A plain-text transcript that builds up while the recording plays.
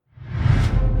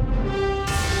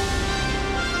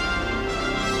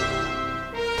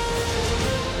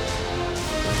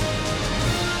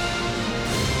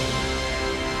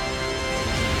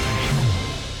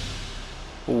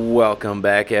Welcome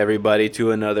back, everybody,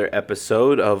 to another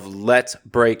episode of Let's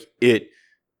Break It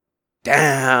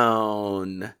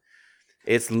Down.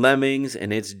 It's Lemmings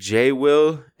and it's J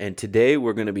Will, and today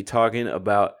we're going to be talking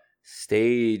about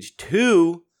Stage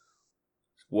 2.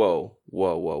 Whoa.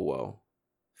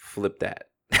 Flip that.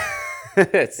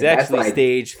 It's actually like,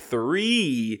 Stage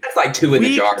 3. That's like 2 in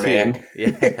the jar, man. Yeah,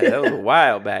 that was a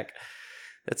while back.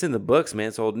 That's in the books, man.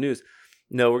 It's old news.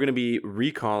 No, we're going to be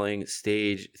recalling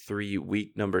Stage 3,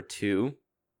 week number 2.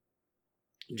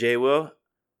 Jay Will,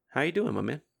 how you doing, my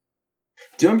man?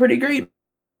 Doing pretty great.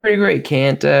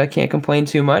 Can't complain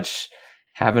too much.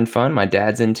 Having fun. My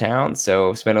dad's in town,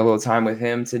 so spent a little time with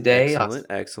him today.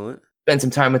 Excellent. Spend some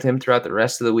time with him throughout the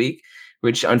rest of the week,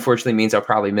 which unfortunately means I'll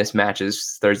probably miss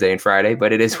matches Thursday and Friday,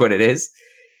 but it is what it is.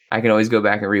 I can always go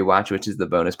back and rewatch, which is the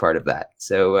bonus part of that.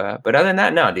 So, but other than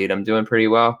that, no, dude, I'm doing pretty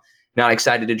well. Not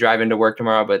excited to drive into work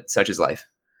tomorrow, but such is life.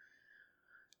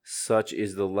 Such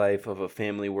is the life of a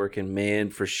family working man,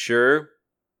 for sure.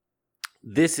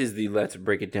 This is the Let's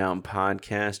Break It Down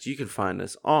podcast. You can find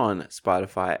us on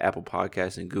Spotify, Apple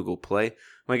Podcasts, and Google Play.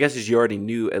 My guess is you already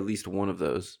knew at least one of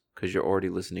those because you're already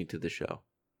listening to the show.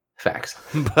 Facts.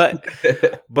 But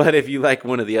if you like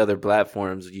one of the other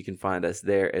platforms, you can find us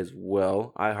there as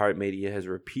well. iHeartMedia has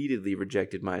repeatedly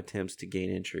rejected my attempts to gain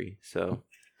entry, so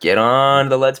get on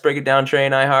the Let's Break It Down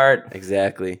train, iHeart.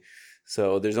 Exactly.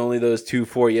 So there's only those two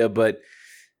for you, but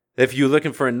if you're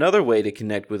looking for another way to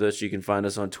connect with us, you can find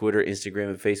us on Twitter, Instagram,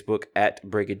 and Facebook at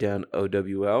Break It Down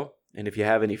OWL. And if you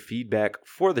have any feedback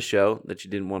for the show that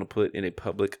you didn't want to put in a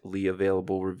publicly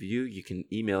available review, you can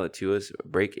email it to us,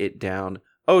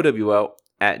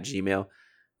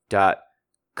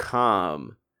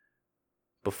 breakitdownowl@gmail.com.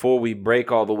 Before we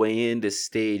break all the way into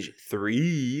Stage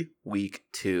 3, Week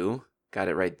 2, got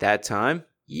it right that time.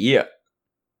 Yeah.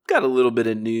 Got a little bit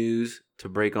of news to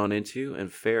break on into, and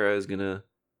Farah is going to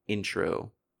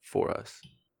intro for us.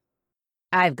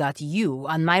 I've got you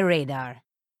on my radar.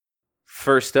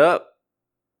 First up,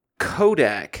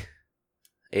 Kodak,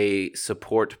 a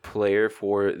support player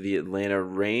for the Atlanta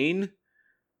Reign,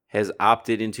 has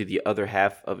opted into the other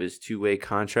half of his two-way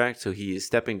contract, so he is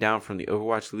stepping down from the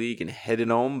Overwatch League and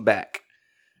headed on back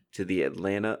to the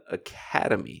Atlanta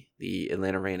Academy, the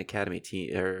Atlanta Reign Academy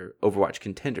team, or Overwatch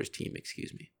Contenders team,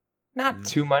 excuse me. Not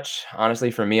too much,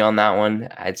 honestly, for me on that one.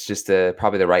 It's just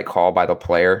probably the right call by the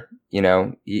player. You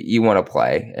know, you want to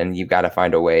play, and you've got to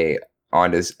find a way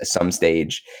onto some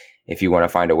stage. If you want to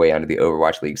find a way onto the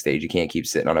Overwatch League stage, you can't keep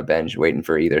sitting on a bench waiting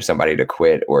for either somebody to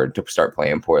quit or to start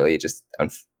playing poorly.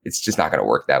 It's just not going to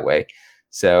work that way.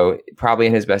 So probably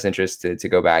in his best interest to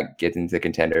go back, get into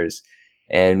Contenders,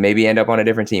 and maybe end up on a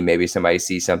different team. Maybe somebody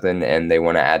sees something and they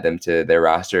want to add them to their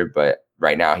roster, but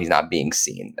right now he's not being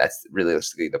seen. That's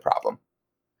realistically the problem.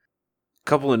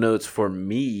 Couple of notes for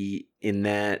me in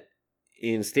that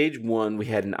in Stage 1, we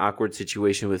had an awkward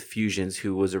situation with Fusions,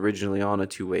 who was originally on a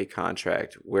two-way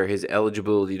contract, where his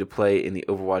eligibility to play in the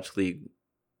Overwatch League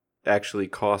actually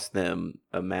cost them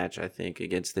a match, I think,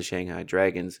 against the Shanghai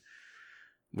Dragons,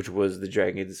 which was the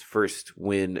Dragons' first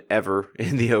win ever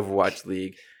in the Overwatch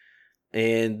League.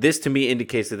 And this to me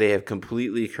indicates that they have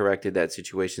completely corrected that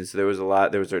situation. So there was a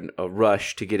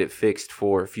rush to get it fixed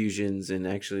for Fusions, and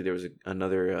actually there was a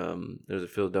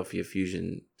Philadelphia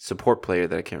Fusion support player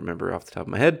that I can't remember off the top of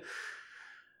my head,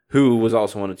 who was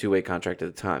also on a two-way contract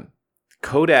at the time.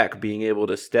 Kodak being able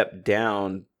to step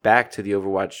down back to the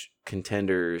Overwatch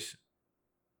Contenders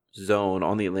zone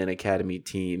on the Atlanta Academy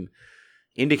team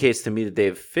indicates to me that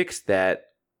they've fixed that,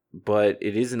 but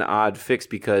it is an odd fix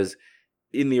because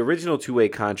in the original two-way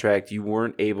contract, you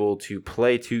weren't able to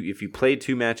play if you played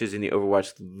two matches in the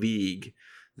Overwatch League,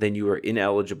 then you were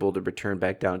ineligible to return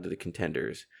back down to the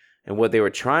Contenders. And what they were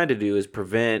trying to do is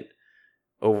prevent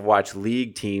Overwatch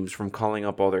League teams from calling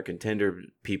up all their Contender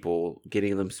people,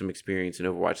 getting them some experience in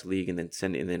Overwatch League, and then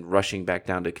rushing back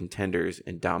down to Contenders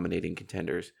and dominating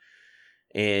Contenders.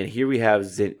 And here we have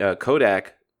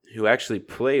Kodak, who actually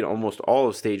played almost all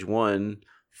of Stage 1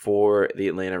 for the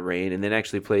Atlanta Reign, and then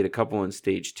actually played a couple in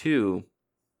Stage 2,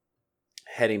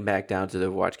 heading back down to the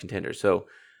Overwatch Contenders. So,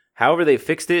 however they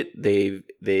fixed it, they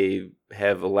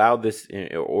have allowed this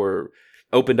or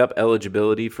opened up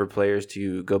eligibility for players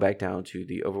to go back down to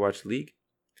the Overwatch League,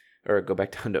 or go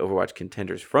back down to Overwatch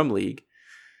Contenders from League.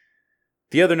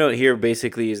 The other note here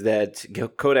basically is that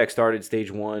Kodak started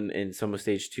Stage 1 and some of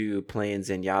Stage 2 playing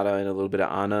Zenyatta and a little bit of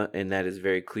Ana, and that is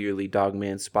very clearly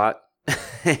Dogman's spot.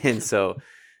 And so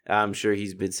I'm sure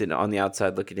he's been sitting on the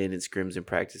outside looking in scrims and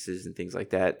practices and things like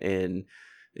that. And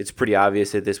it's pretty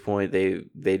obvious at this point they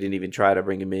didn't even try to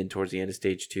bring him in towards the end of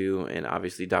Stage 2. And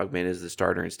obviously Dogman is the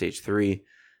starter in Stage 3.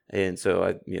 And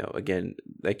so, again,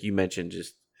 like you mentioned,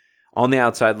 just on the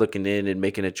outside looking in and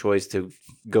making a choice to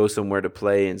go somewhere to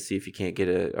play and see if you can't get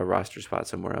a roster spot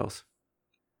somewhere else.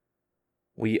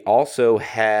 We also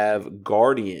have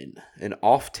Guardian, an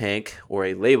off-tank or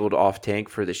a labeled off-tank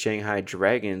for the Shanghai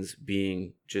Dragons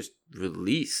being just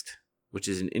released, which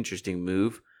is an interesting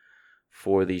move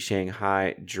for the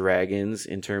Shanghai Dragons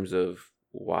in terms of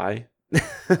why.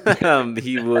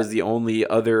 He was the only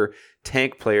other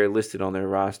tank player listed on their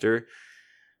roster.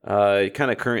 Kind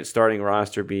of current starting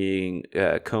roster being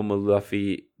Koma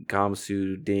Luffy,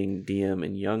 Gamsu, Ding, Diem,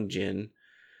 and Youngjin.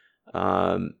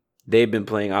 They've been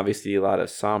playing, obviously, a lot of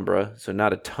Sombra, so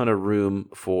not a ton of room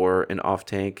for an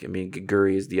off-tank. I mean,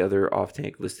 Gaguri is the other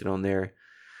off-tank listed on there.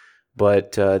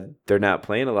 But they're not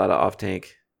playing a lot of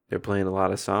off-tank. They're playing a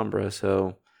lot of Sombra,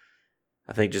 so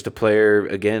I think just a player,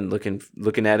 again, looking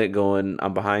at it going,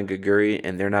 I'm behind Gaguri,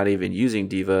 and they're not even using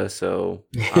D.Va, so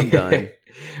I'm done.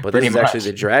 But this is actually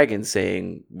the Dragon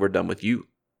saying, we're done with you.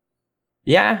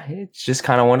 Yeah, it's just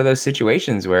kind of one of those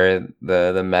situations where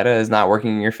the meta is not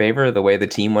working in your favor. The way the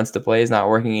team wants to play is not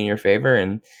working in your favor.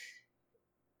 And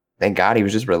thank God he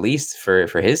was just released for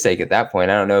his sake at that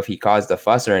point. I don't know if he caused a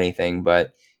fuss or anything,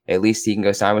 but at least he can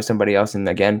go sign with somebody else and,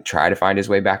 again, try to find his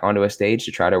way back onto a stage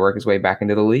to try to work his way back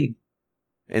into the league.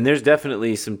 And there's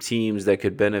definitely some teams that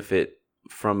could benefit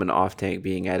from an off-tank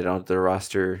being added onto the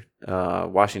roster.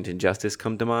 Washington Justice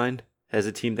come to mind as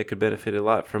a team that could benefit a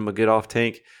lot from a good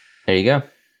off-tank. There you go.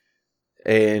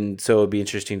 And so it'd be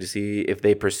interesting to see if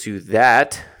they pursue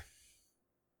that.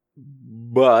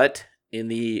 But in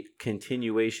the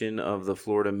continuation of the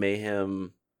Florida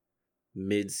Mayhem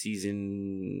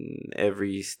mid-season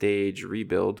every stage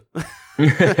rebuild,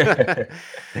 they're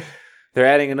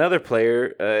adding another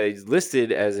player. He's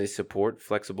listed as a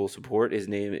flexible support. His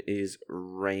name is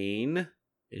Rain,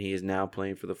 and he is now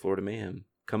playing for the Florida Mayhem.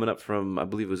 Coming up from, I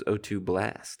believe it was O2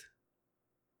 Blast.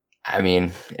 I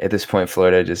mean, at this point,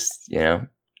 Florida just,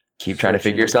 keep trying to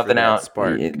figure something out.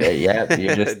 Spark. Yeah,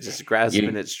 you're just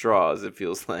grasping at straws, it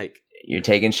feels like. You're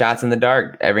taking shots in the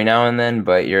dark every now and then,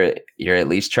 but you're at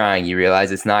least trying. You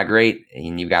realize it's not great,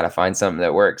 and you've got to find something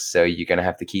that works. So you're going to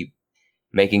have to keep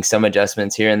making some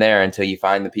adjustments here and there until you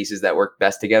find the pieces that work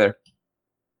best together.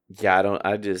 Yeah,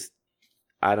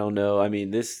 I don't know. I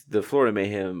mean, the Florida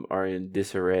Mayhem are in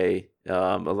disarray.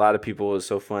 A lot of people, is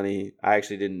so funny. I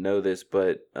actually didn't know this,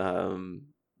 but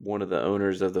one of the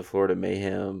owners of the Florida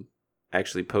Mayhem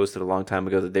actually posted a long time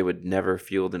ago that they would never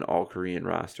field an all-Korean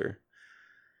roster,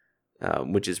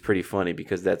 which is pretty funny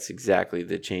because that's exactly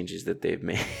the changes that they've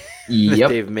made.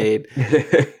 They've made.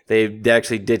 They've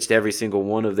actually ditched every single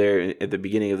one of their, at the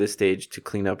beginning of this stage, to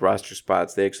clean up roster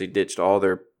spots. They actually ditched all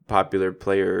their popular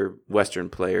Western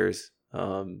players.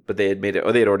 But they had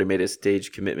already made a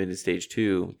stage commitment in stage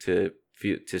 2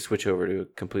 to switch over to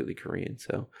completely Korean.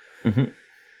 So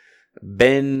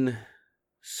Ben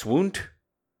Swunt,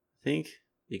 I think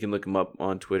you can look him up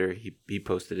on Twitter. He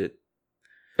posted it.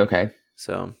 Okay.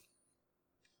 So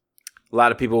a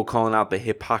lot of people calling out the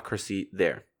hypocrisy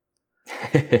there.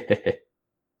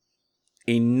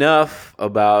 Enough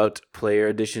about player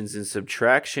additions and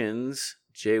subtractions.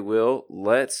 Jay Will,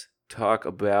 let's talk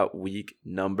about week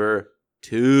number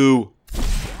 2.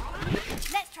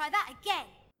 Let's try that again.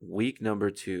 Week number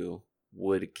 2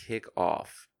 would kick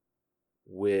off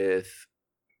with,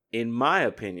 in my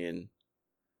opinion,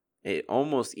 a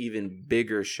almost even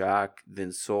bigger shock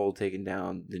than Seoul taking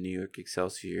down the New York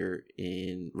Excelsior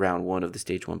in round 1 of the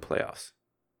Stage 1 playoffs.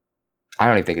 I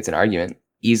don't even think it's an argument.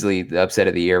 Easily the upset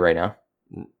of the year right now.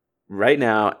 Right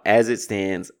now, as it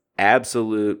stands,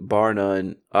 absolute, bar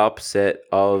none, upset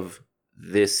of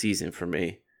this season for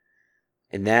me.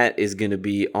 And that is going to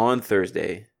be on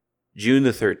Thursday, June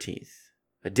the 13th.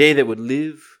 A day that would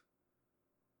live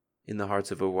in the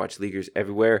hearts of Overwatch Leaguers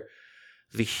everywhere.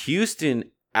 The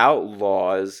Houston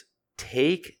Outlaws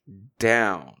take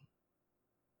down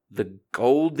the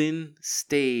Golden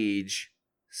Stage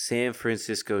San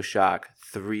Francisco Shock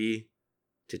 3-2.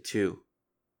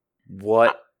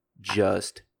 What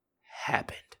just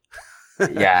happened?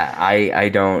 Yeah, I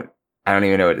don't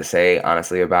even know what to say,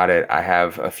 honestly, about it. I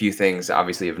have a few things,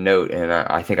 obviously, of note, and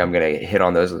I think I'm going to hit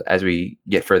on those as we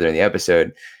get further in the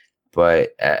episode.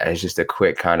 But as just a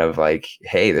quick kind of like,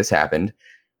 hey, this happened.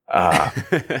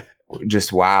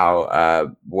 Just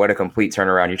wow. What a complete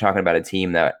turnaround. You're talking about a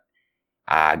team that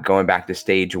going back to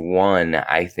stage 1,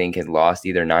 I think had lost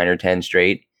either 9 or 10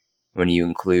 straight when you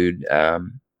include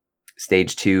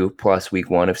stage 2 plus week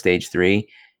 1 of stage 3.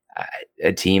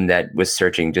 A team that was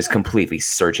completely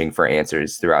searching for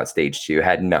answers throughout stage 2,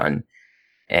 had none.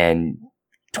 And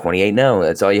 28-0,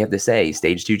 that's all you have to say.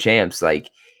 Stage 2 champs.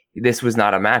 Like, this was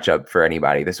not a matchup for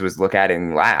anybody. This was look at it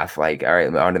and laugh. Like, all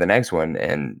right, on to the next one.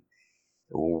 And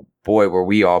boy, were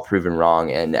we all proven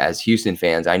wrong. And as Houston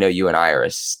fans, I know you and I are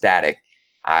ecstatic.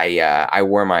 I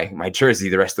wore my jersey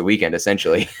the rest of the weekend,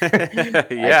 essentially.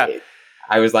 Yeah.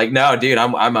 I was like, no, dude,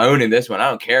 I'm owning this one. I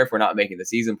don't care if we're not making the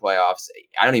season playoffs.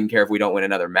 I don't even care if we don't win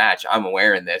another match. I'm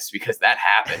wearing this because that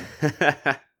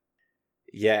happened.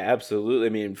 Yeah, absolutely. I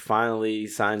mean, finally,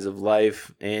 signs of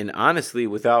life. And honestly,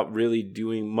 without really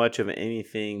doing much of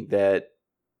anything that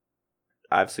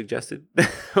I've suggested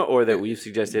or that we've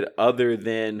suggested, other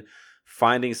than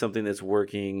finding something that's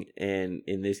working and,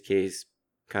 in this case,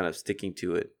 kind of sticking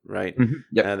to it, right? Mm-hmm.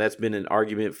 Yep. That's been an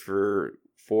argument for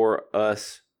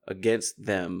us against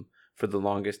them for the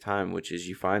longest time, which is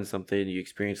you find something, you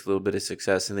experience a little bit of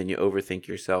success, and then you overthink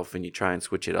yourself and you try and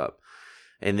switch it up.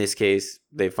 In this case,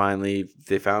 they found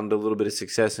a little bit of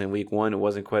success in week 1. It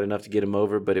wasn't quite enough to get them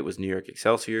over, but it was New York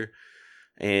Excelsior.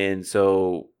 And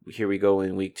so here we go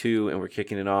in week 2, and we're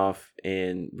kicking it off,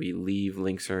 and we leave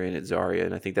Linkser in at Zarya.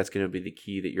 And I think that's going to be the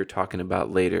key that you're talking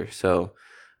about later. So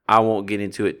I won't get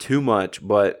into it too much,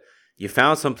 but you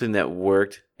found something that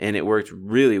worked, and it worked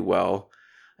really well.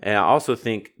 And I also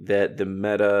think that the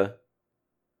meta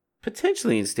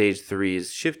potentially in stage 3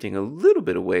 is shifting a little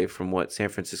bit away from what San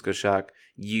Francisco Shock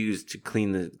used to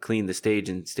clean the stage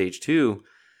in stage 2,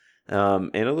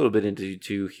 and a little bit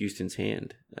into Houston's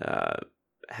hand.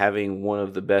 Having one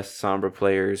of the best Sombra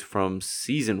players from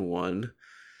season 1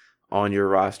 on your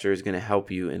roster is going to help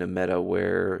you in a meta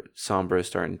where Sombra is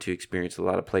starting to experience a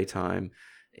lot of playtime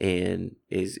and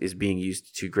is being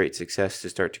used to great success to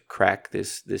start to crack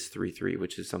this 3-3,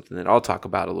 which is something that I'll talk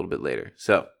about a little bit later.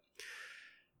 So,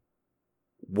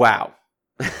 wow.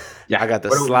 Yeah, I got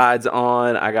the slides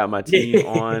on. I got my team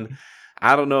on.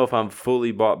 I don't know if I'm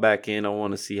fully bought back in. I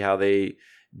want to see how they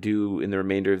do in the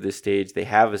remainder of this stage. They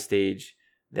have a stage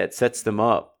that sets them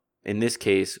up, in this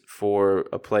case, for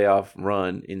a playoff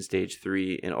run in stage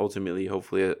 3, and ultimately,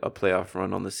 hopefully, a playoff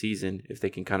run on the season if they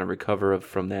can kind of recover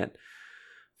from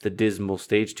the dismal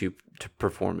stage 2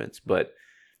 performance. But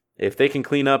if they can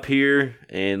clean up here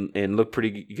and look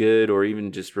pretty good, or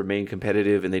even just remain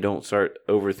competitive, and they don't start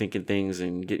overthinking things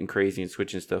and getting crazy and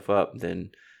switching stuff up,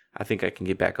 then I think I can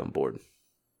get back on board.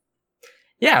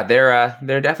 Yeah,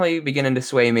 they're definitely beginning to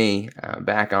sway me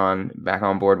back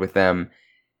on board with them.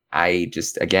 I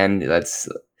just, again,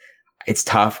 it's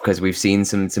tough because we've seen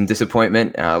some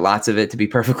disappointment, lots of it, to be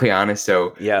perfectly honest.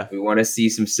 So yeah, we want to see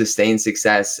some sustained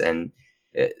success. And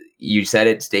you said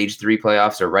it, stage 3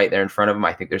 playoffs are right there in front of them.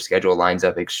 I think their schedule lines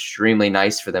up extremely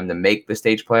nice for them to make the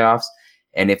stage playoffs.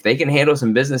 And if they can handle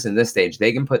some business in this stage,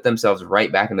 they can put themselves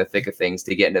right back in the thick of things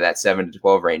to get into that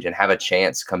 7-12 range and have a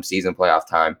chance come season playoff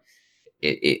time.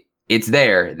 It's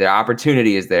there. The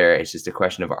opportunity is there. It's just a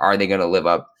question of, are they going to live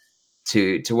up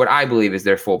to what I believe is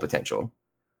their full potential?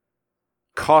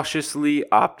 Cautiously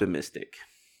optimistic.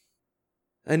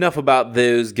 Enough about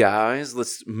those guys.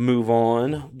 Let's move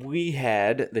on. We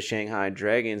had the Shanghai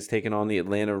Dragons taking on the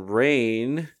Atlanta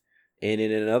Reign, and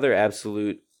in another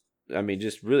absolute,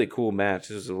 just really cool match.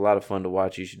 This was a lot of fun to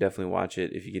watch. You should definitely watch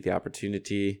it if you get the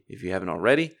opportunity, if you haven't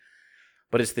already.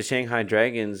 But it's the Shanghai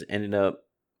Dragons ended up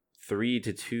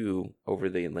 3-2 over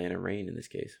the Atlanta Reign in this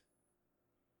case.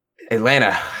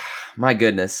 Atlanta, my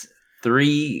goodness.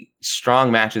 3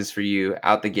 strong matches for you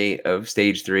out the gate of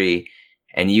stage 3,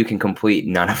 and you can complete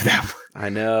none of them. I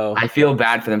know. I feel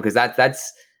bad for them because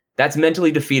that's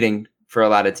mentally defeating for a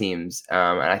lot of teams.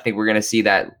 And I think we're going to see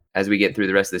that as we get through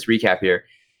the rest of this recap here.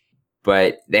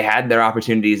 But they had their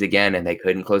opportunities again, and they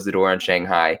couldn't close the door on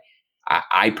Shanghai.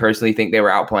 I personally think they were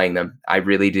outplaying them. I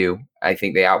really do. I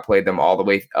think they outplayed them all the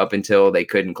way up until they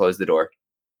couldn't close the door.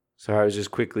 So I was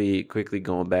just quickly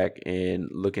going back and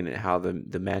looking at how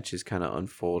the matches kind of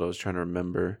unfold. I was trying to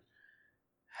remember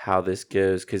how this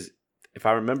goes, because if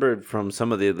I remember from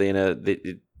some of the Atlanta,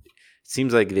 it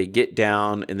seems like they get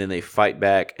down and then they fight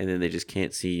back, and then they just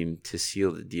can't seem to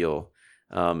seal the deal.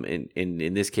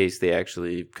 In this case, they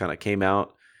actually kind of came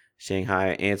out.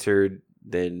 Shanghai answered,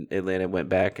 then Atlanta went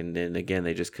back, and then again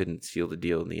they just couldn't seal the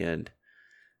deal in the end.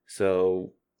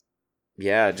 So,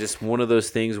 yeah, just one of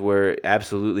those things where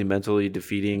absolutely mentally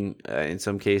defeating in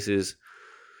some cases,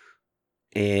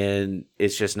 and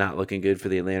it's just not looking good for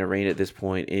the Atlanta Reign at this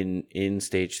point in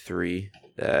stage 3.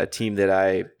 A team that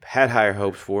I had higher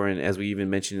hopes for, and as we even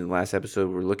mentioned in the last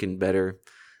episode, we're looking better,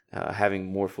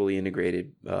 having more fully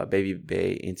integrated Baby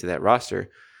Bay into that roster.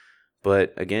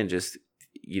 But again, just,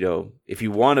 if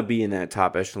you want to be in that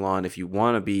top echelon, if you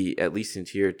want to be at least in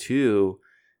tier 2,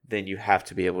 then you have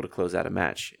to be able to close out a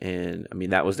match. And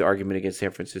that was the argument against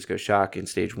San Francisco Shock in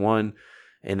stage 1.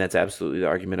 And that's absolutely the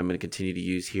argument I'm going to continue to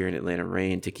use here in Atlanta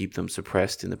Reign to keep them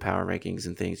suppressed in the power rankings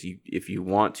and things. If you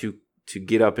want to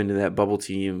get up into that bubble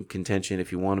team contention,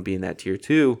 if you want to be in that tier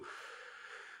 2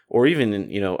 or even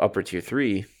in, upper tier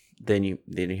 3, then you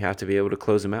have to be able to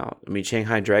close them out. I mean,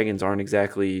 Shanghai Dragons aren't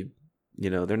exactly,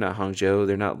 they're not Hangzhou,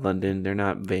 they're not London, they're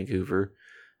not Vancouver.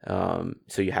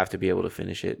 So you have to be able to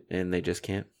finish it, and they just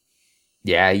can't.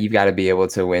 Yeah, you've got to be able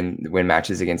to win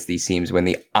matches against these teams when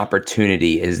the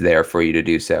opportunity is there for you to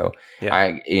do so.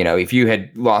 Yeah. If you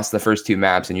had lost the first 2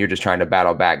 maps and you're just trying to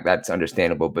battle back, that's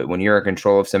understandable. But when you're in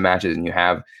control of some matches and you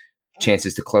have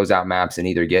chances to close out maps and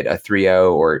either get a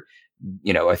 3-0 or a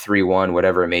 3-1,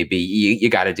 whatever it may be, you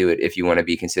got to do it if you want to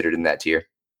be considered in that tier.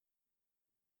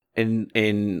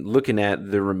 And looking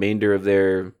at the remainder of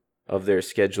their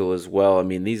schedule as well, I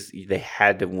mean, they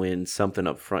had to win something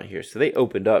up front here. So they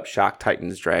opened up Shock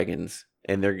Titans Dragons,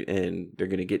 and they're going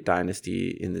to get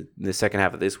Dynasty in the second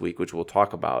half of this week, which we'll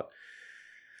talk about.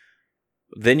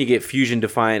 Then you get Fusion,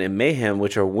 Defiant, and Mayhem,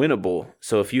 which are winnable.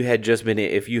 So if you had just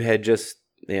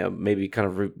maybe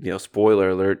kind of spoiler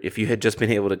alert, if you had just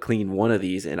been able to clean one of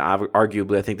these, and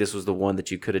arguably I think this was the one that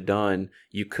you could have done,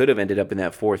 you could have ended up in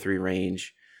that 4-3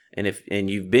 range. And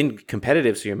you've been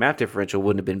competitive, so your map differential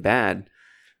wouldn't have been bad.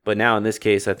 But now in this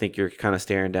case, I think you're kind of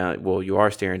staring down. Well, you are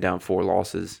staring down 4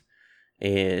 losses,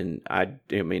 and I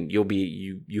mean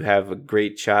you have a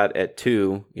great shot at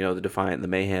 2. The Defiant and the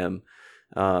Mayhem,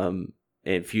 and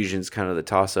Fusion's kind of the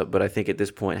toss up. But I think at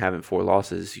this point, having 4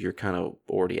 losses, you're kind of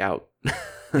already out.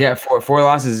 Yeah, four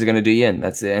losses is going to do you in.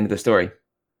 That's the end of the story.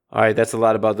 All right, that's a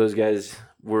lot about those guys.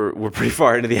 We're pretty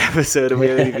far into the episode, and we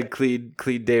haven't even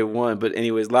cleaned day 1. But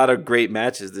anyways, a lot of great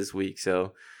matches this week,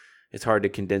 so it's hard to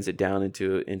condense it down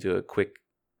into a quick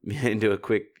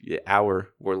hour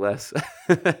or less.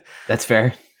 That's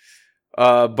fair.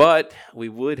 But we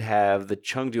would have the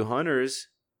Chengdu Hunters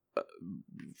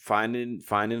finding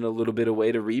a little bit of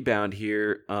way to rebound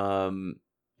here, and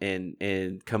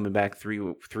coming back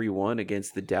 3-1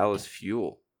 against the Dallas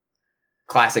Fuel.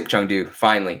 Classic Chengdu.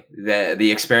 Finally,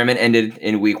 the experiment ended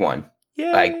in week 1.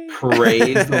 Yay. Like,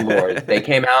 praise the Lord. They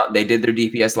came out, they did their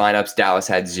DPS lineups. Dallas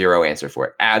had 0 answer for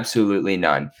it. Absolutely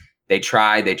none. They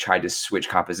tried to switch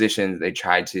compositions. They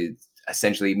tried to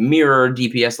essentially mirror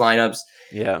DPS lineups.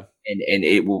 Yeah. And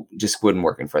it just wouldn't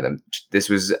working for them. This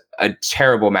was a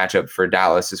terrible matchup for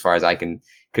Dallas as far as I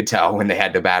could tell when they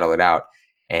had to battle it out.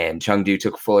 And Chengdu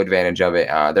took full advantage of it.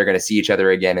 They're going to see each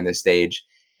other again in this stage.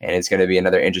 And it's going to be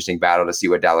another interesting battle to see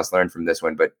what Dallas learned from this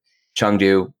one. But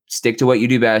Chengdu, stick to what you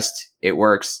do best. It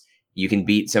works. You can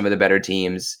beat some of the better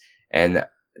teams. And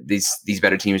these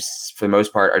better teams, for the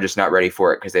most part, are just not ready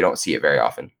for it because they don't see it very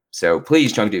often. So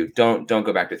please, Chengdu, don't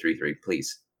go back to 3-3,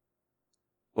 please.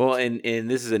 Well, and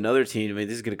this is another team. I mean,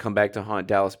 this is going to come back to haunt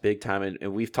Dallas big time.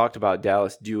 And we've talked about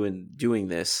Dallas doing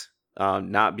this,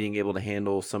 not being able to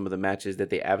handle some of the matches that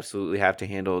they absolutely have to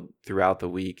handle throughout the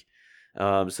week.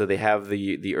 So they have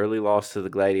the early loss to the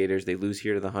Gladiators. They lose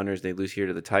here to the Hunters. They lose here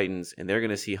to the Titans. And they're going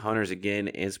to see Hunters again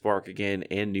and Spark again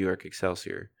and New York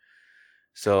Excelsior.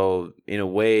 So in a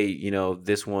way,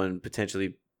 this one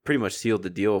potentially pretty much sealed the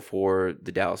deal for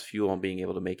the Dallas Fuel on being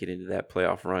able to make it into that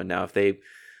playoff run. Now, if they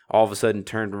all of a sudden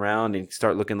turned around and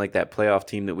start looking like that playoff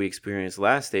team that we experienced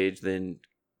last stage, then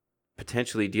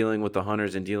potentially dealing with the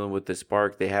Hunters and dealing with the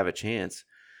Spark, they have a chance.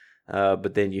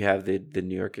 But then you have the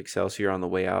New York Excelsior on the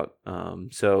way out.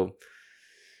 So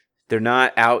they're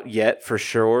not out yet for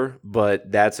sure, but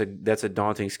that's a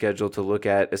daunting schedule to look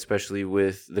at, especially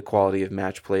with the quality of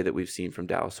match play that we've seen from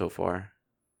Dallas so far.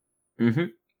 Mm-hmm.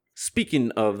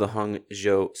 Speaking of the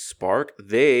Hangzhou Spark,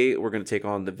 they were going to take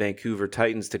on the Vancouver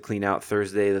Titans to clean out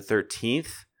Thursday the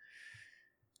 13th.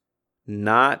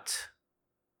 Not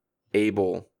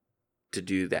able to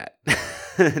do that.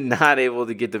 Not able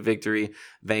to get the victory.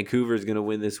 Vancouver is going to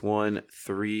win this one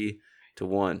 3-1.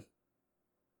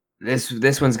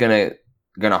 This one's gonna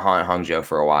haunt Hangzhou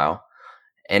for a while,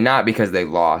 and not because they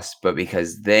lost, but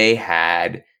because they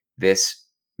had this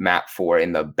map 4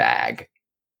 in the bag,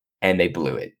 and they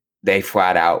blew it. They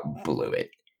flat out blew it.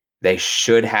 They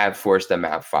should have forced a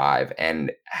map 5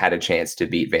 and had a chance to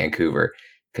beat Vancouver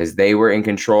because they were in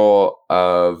control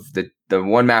of the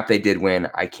one map they did win.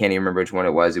 I can't even remember which one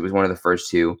it was. It was one of the first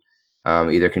 2,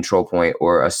 either Control Point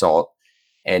or Assault.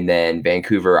 And then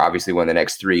Vancouver obviously won the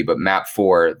next 3, but map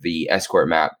 4, the escort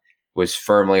map, was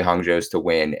firmly Hangzhou's to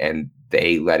win, and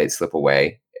they let it slip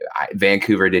away.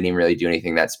 Vancouver didn't even really do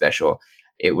anything that special.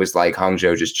 It was like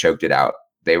Hangzhou just choked it out.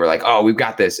 They were like, "Oh, we've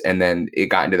got this," and then it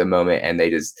got into the moment, and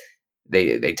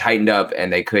they tightened up,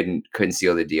 and they couldn't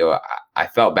seal the deal. I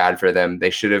felt bad for them. They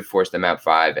should have forced the map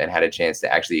 5 and had a chance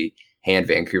to actually hand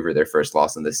Vancouver their first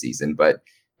loss in the season, but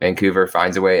Vancouver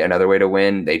finds another way to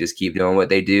win. They just keep doing what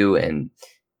they do, and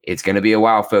it's going to be a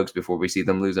while, folks, before we see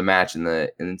them lose a match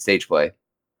in stage play.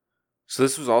 So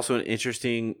this was also an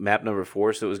interesting map number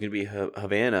 4. So it was going to be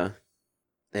Havana,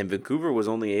 and Vancouver was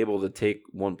only able to take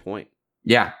 1 point.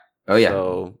 Yeah. Oh yeah.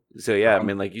 So yeah, I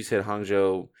mean, like you said,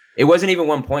 Hangzhou. It wasn't even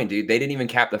 1 point, dude. They didn't even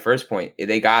cap the first point.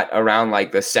 They got around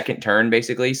like the second turn,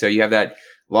 basically. So you have that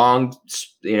long,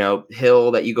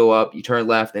 hill that you go up, you turn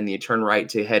left, and you turn right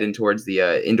to head in towards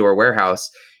the indoor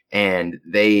warehouse. And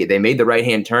they made the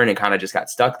right-hand turn and kind of just got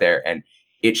stuck there. And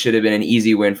it should have been an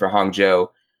easy win for Hangzhou.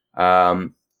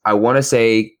 I want to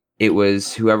say it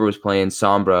was whoever was playing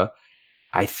Sombra,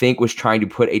 I think, was trying to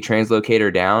put a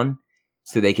translocator down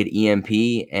so they could EMP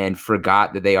and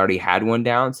forgot that they already had one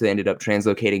down. So they ended up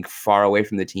translocating far away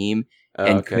from the team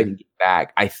and couldn't get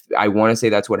back. I want to say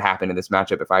that's what happened in this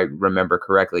matchup, if I remember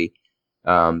correctly,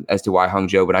 as to why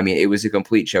Hangzhou. But I mean, it was a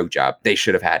complete choke job. They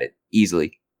should have had it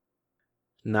easily.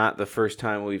 Not the first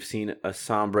time we've seen a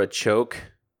Sombra choke.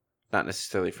 Not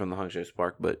necessarily from the Hangzhou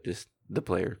Spark, but just the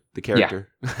player, the character.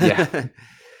 Yeah.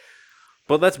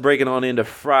 But let's break it on into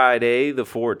Friday, the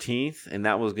 14th, and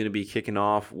that was going to be kicking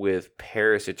off with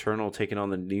Paris Eternal taking on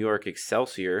the New York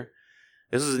Excelsior.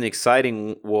 This was an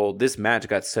exciting, this match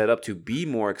got set up to be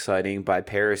more exciting by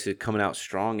Paris coming out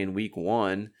strong in week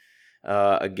 1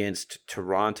 against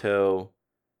Toronto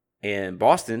and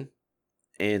Boston.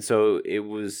 And so it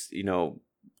was,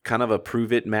 kind of a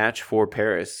prove-it match for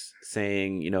Paris,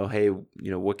 saying, hey,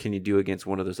 what can you do against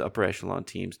one of those upper echelon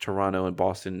teams? Toronto and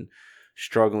Boston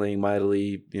struggling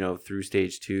mightily, through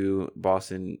stage 2.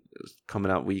 Boston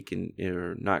coming out weak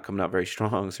or not coming out very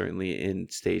strong, certainly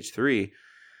in stage 3.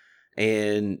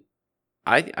 And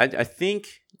I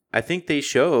think they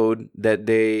showed that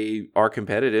they are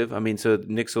competitive. I mean, so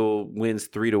Nixel wins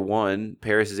 3-1.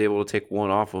 Paris is able to take one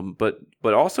off them, but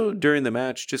also during the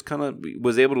match, just kind of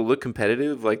was able to look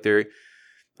competitive. Like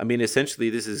essentially,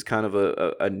 this is kind of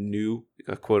a new,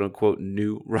 quote unquote,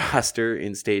 new roster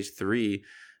in stage 3.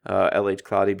 LH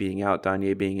Cloudy being out,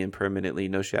 Danye being in permanently,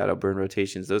 no shadow burn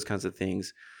rotations, those kinds of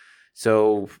things.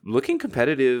 So looking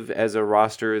competitive as a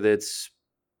roster that's,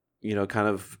 kind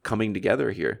of coming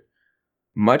together here.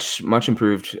 Much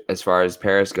improved as far as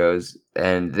Paris goes.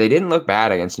 And they didn't look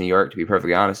bad against New York, to be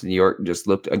perfectly honest. New York just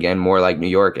looked, again, more like New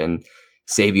York, and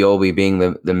Savioli being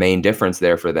the main difference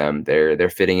there for them. They're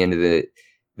fitting into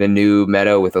the new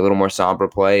meta with a little more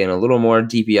Sombra play and a little more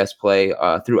DPS play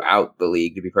throughout the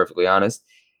league, to be perfectly honest.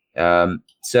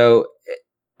 So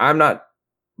I'm not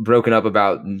broken up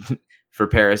about for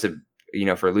Paris,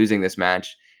 for losing this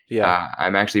match. Yeah,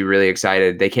 I'm actually really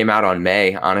excited. They came out on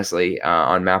May, honestly,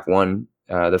 on map 1,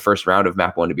 the first round of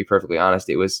map 1, to be perfectly honest.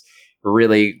 It was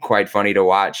really quite funny to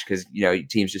watch because,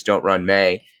 teams just don't run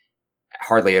May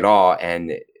hardly at all.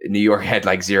 And New York had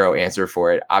like zero answer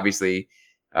for it. Obviously,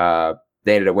 they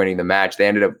ended up winning the match. They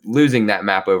ended up losing that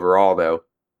map overall, though.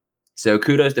 So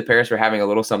kudos to Paris for having a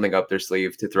little something up their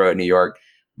sleeve to throw at New York,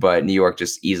 but New York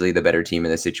just easily the better team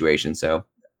in this situation. So,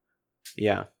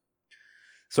 yeah.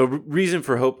 So reason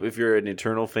for hope if you're an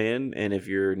Eternal fan, and if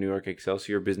you're New York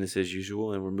Excelsior, business as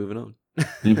usual, and we're moving on.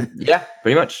 Yeah,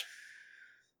 pretty much.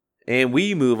 And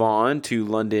we move on to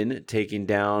London taking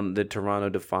down the Toronto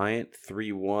Defiant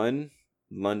 3-1.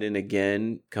 London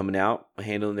again coming out,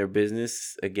 handling their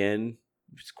business again,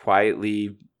 just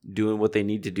quietly doing what they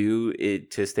need to do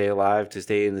to stay alive, to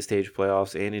stay in the stage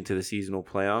playoffs and into the seasonal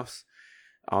playoffs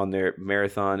on their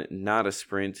marathon, not a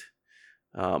sprint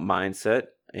mindset.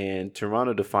 And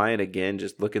Toronto Defiant, again,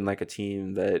 just looking like a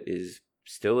team that is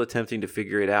still attempting to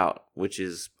figure it out, which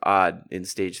is odd in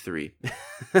stage 3.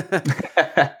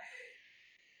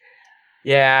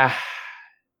 Yeah,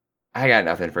 I got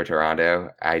nothing for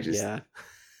Toronto. I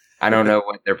don't know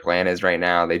what their plan is right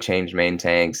now. They changed main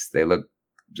tanks. They look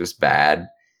just bad.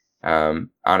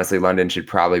 Honestly, London should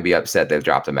probably be upset they've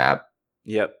dropped a map.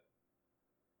 Yep.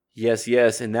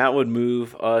 Yes. And that would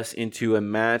move us into a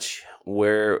match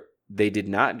where they did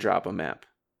not drop a map.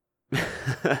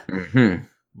 Mm-hmm.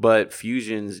 But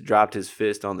Fusions dropped his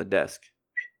fist on the desk.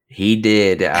 He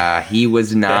did. He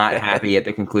was not happy at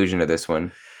the conclusion of this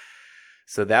one.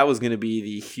 So that was going to be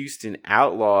the Houston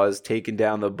Outlaws taking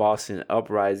down the Boston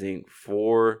Uprising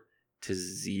 4-0.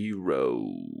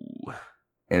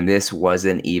 And this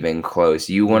wasn't even close.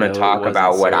 You want to talk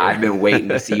about what I've been waiting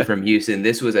to see from Houston.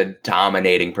 This was a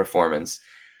dominating performance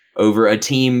over a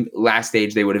team last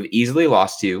stage they would have easily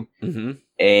lost to. Mm-hmm.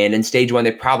 And in stage 1,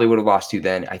 they probably would have lost to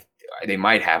then. They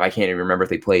might have. I can't even remember if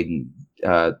they played in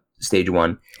stage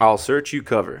 1. I'll search you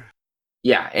cover.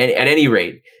 Yeah, and at any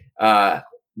rate,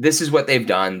 this is what they've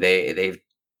done. They've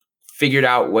figured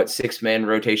out what 6-man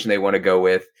rotation they want to go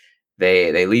with.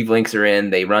 They leave Linkser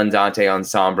in. They run Dante on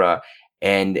Sombra,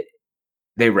 and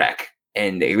they wreck.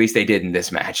 and at least they did in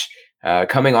this match.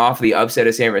 Coming off the upset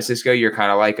of San Francisco, you're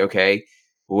kind of like, okay,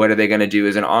 what are they going to do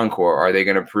as an encore? Are they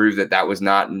going to prove that that was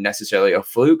not necessarily a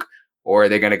fluke, or are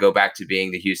they going to go back to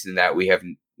being the Houston that we have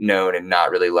known and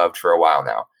not really loved for a while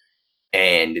now?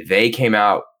 And they came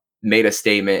out, made a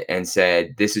statement, and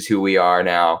said, this is who we are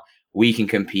now. We can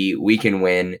compete. We can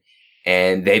win.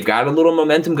 And they've got a little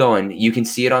momentum going. You can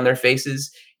see it on their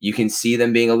faces. You can see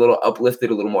them being a little uplifted,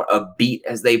 a little more upbeat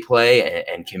as they play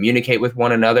and communicate with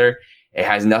one another. It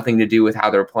has nothing to do with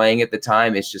how they're playing at the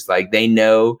time. It's just like they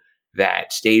know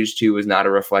that stage 2 is not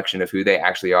a reflection of who they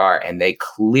actually are. And they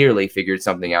clearly figured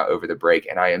something out over the break.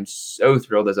 And I am so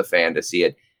thrilled as a fan to see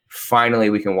it. Finally,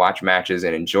 we can watch matches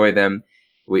and enjoy them.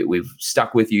 We've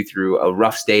stuck with you through a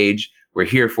rough stage. We're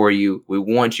here for you. We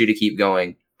want you to keep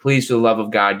going. Please, for the love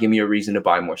of God, give me a reason to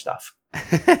buy more stuff.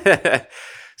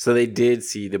 So they did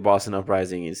see the Boston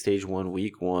Uprising in stage 1,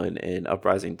 week 1, and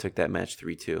Uprising took that match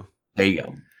 3-2. There you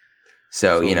go.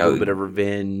 So a little bit of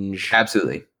revenge.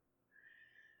 Absolutely.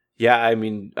 Yeah, I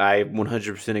mean, I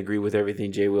 100% agree with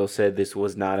everything Jay Will said. This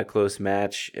was not a close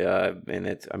match, and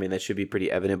that should be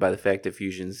pretty evident by the fact that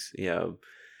Fusions, and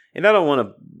I don't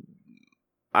want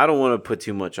to put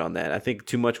too much on that. I think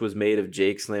too much was made of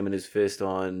Jake slamming his fist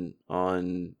on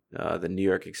the New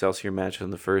York Excelsior match on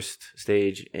the first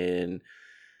stage, and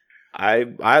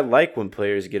I like when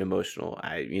players get emotional.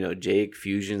 Jake,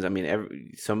 Fusions. I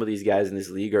mean, some of these guys in this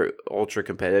league are ultra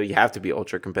competitive. You have to be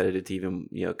ultra competitive to even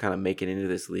kind of make it into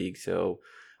this league. So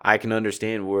I can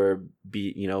understand where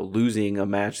losing a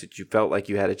match that you felt like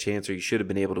you had a chance or you should have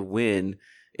been able to win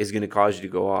is going to cause you to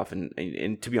go off.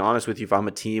 And to be honest with you, if I'm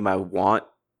a team, I want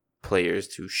players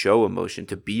to show emotion,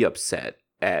 to be upset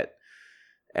at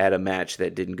a match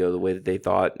that didn't go the way that they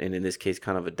thought, and in this case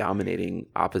kind of a dominating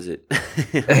opposite,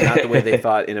 not the way they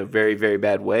thought, in a very, very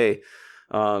bad way.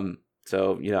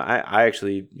 So I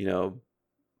actually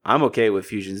I'm okay with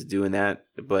Fusions doing that,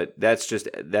 but that's just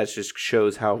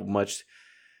shows how much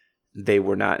they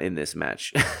were not in this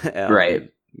match.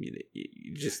 Right.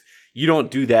 You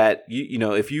don't do that.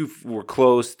 If you were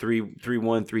close 3-1,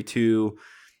 3-2,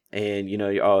 and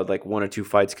like 1 or 2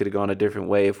 fights could have gone a different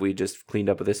way if we just cleaned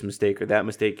up with this mistake or that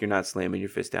mistake, you're not slamming your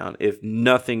fist down. If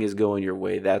nothing is going your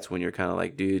way, that's when you're kind of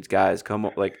like, dudes, guys, come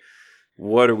on, like,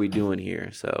 what are we doing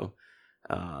here? So,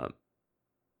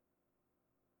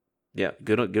 yeah,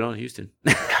 good on Houston.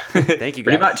 Thank you,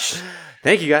 guys. Pretty much.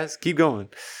 Thank you, guys. Keep going.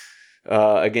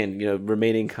 Again,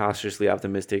 remaining cautiously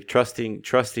optimistic, trusting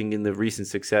in the recent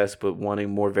success, but wanting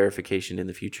more verification in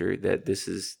the future that this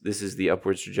is the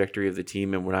upwards trajectory of the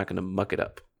team, and we're not going to muck it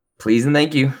up. Please and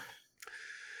thank you.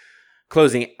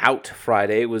 Closing out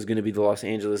Friday was going to be the Los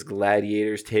Angeles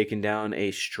Gladiators taking down a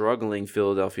struggling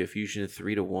Philadelphia Fusion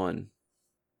 3-1.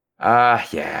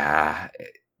 Yeah,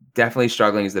 definitely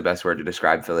struggling is the best word to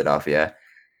describe Philadelphia.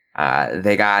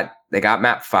 They got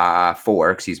map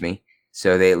 4,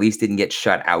 so they at least didn't get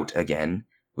shut out again,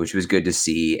 which was good to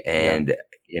see. And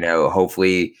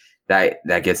hopefully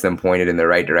that gets them pointed in the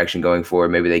right direction going forward.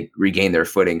 Maybe they regain their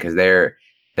footing, because they're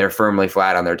firmly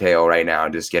flat on their tail right now,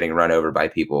 just getting run over by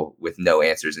people with no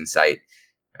answers in sight.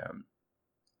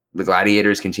 The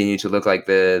Gladiators continue to look like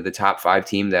the top 5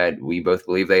 team that we both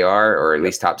believe they are, or at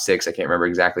least top 6. I can't remember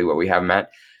exactly what we have them at.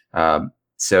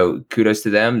 So kudos to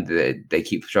them. They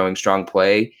keep showing strong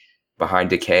play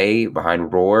behind Decay,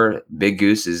 behind Roar. Big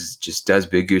Goose just does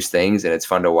Big Goose things, and it's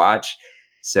fun to watch.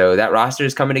 So that roster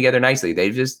is coming together nicely.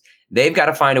 They've got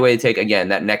to find a way to take, again,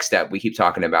 that next step we keep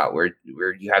talking about, where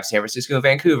you have San Francisco and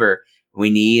Vancouver. We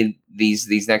need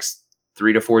these next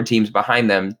 3 to 4 teams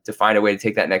behind them to find a way to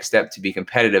take that next step to be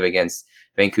competitive against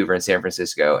Vancouver and San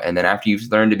Francisco. And then after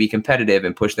you've learned to be competitive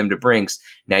and push them to brinks,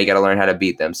 now you got to learn how to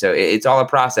beat them. So it's all a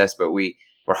process, but we're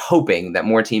hoping that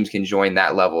more teams can join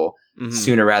that level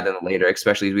sooner rather than later,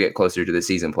 especially as we get closer to the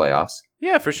season playoffs.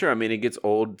 Yeah, for sure. I mean, it gets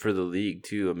old for the league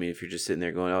too. I mean, if you're just sitting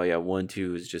there going, oh yeah,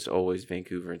 1-2 is just always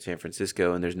Vancouver and San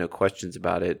Francisco, and there's no questions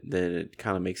about it, then it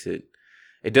kind of makes it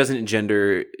doesn't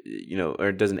engender,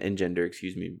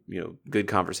 good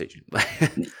conversation.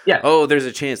 Yeah. Oh, there's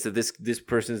a chance that this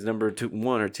person's number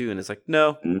 1 or 2, and it's like,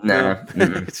 no,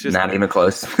 it's just not even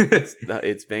close.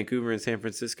 It's Vancouver and San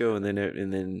Francisco, and then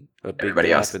a big everybody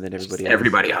gap, else, and then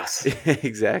everybody else.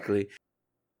 Exactly.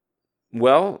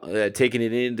 Well, taking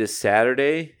it into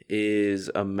Saturday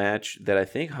is a match that I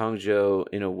think Hangzhou,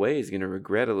 in a way, is going to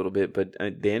regret a little bit, but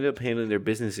they ended up handling their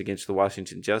business against the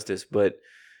Washington Justice, but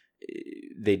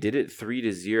they did it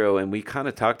 3-0, and we kind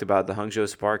of talked about the Hangzhou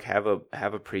Spark have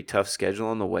a pretty tough schedule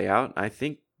on the way out. I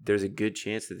think there's a good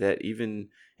chance that even,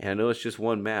 and I know it's just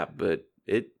one map, but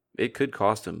it could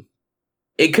cost them.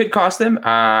 It could cost them.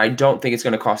 I don't think it's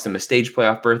going to cost them a stage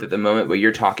playoff berth at the moment, but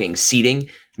you're talking seeding.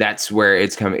 That's where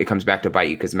it comes back to bite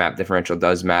you because map differential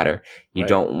does matter. You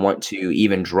don't want to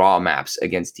even draw maps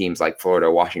against teams like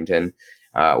Florida, Washington,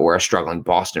 or a struggling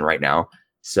Boston right now.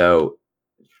 So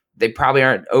they probably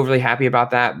aren't overly happy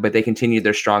about that, but they continue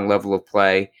their strong level of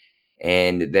play,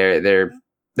 and they're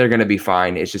going to be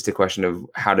fine. It's just a question of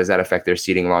how does that affect their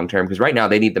seeding long term? Because right now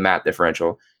they need the map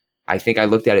differential. I think I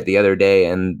looked at it the other day,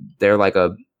 and they're like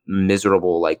a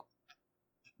miserable like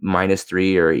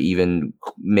 -3 or even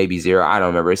maybe 0. I don't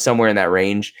remember. It's somewhere in that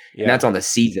range, and that's on the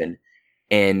season.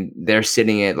 And they're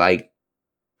sitting at like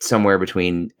somewhere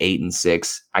between 8 and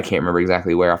 6. I can't remember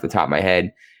exactly where off the top of my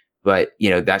head, but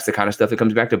that's the kind of stuff that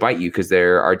comes back to bite you because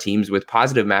there are teams with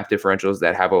positive map differentials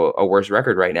that have a worse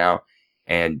record right now,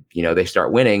 and they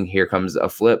start winning. Here comes a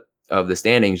flip of the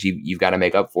standings. You've got to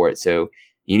make up for it. So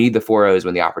you need the 4-0s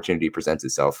when the opportunity presents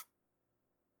itself.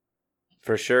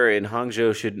 For sure, and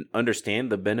Hangzhou should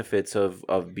understand the benefits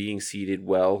of being seeded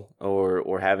well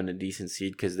or having a decent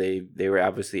seed because they were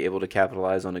obviously able to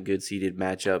capitalize on a good seeded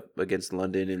matchup against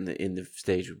London in the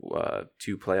stage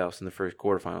 2 playoffs in the first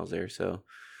quarterfinals there. So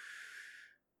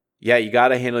yeah, you got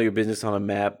to handle your business on a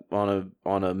map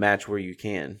on a match where you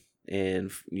can,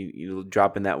 and you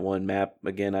drop in that one map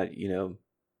again.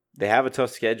 They have a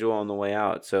tough schedule on the way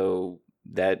out, so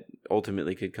that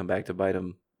ultimately could come back to bite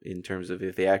them in terms of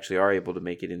if they actually are able to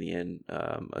make it in the end,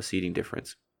 a seeding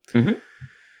difference. Mm-hmm.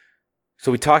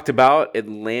 So we talked about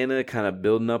Atlanta kind of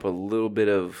building up a little bit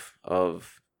of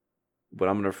what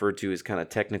I'm going to refer to as kind of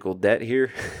technical debt here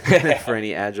for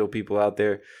any Agile people out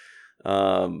there.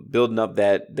 Building up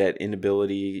that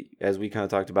inability, as we kind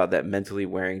of talked about, that mentally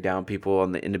wearing down people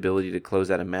on the inability to close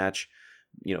out a match.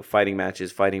 Fighting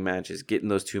matches, getting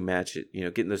those two maps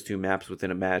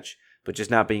within a match, but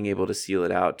just not being able to seal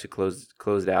it out to close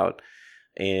it out,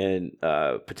 and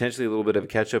potentially a little bit of a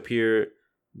catch up here.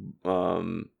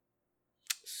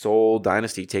 Seoul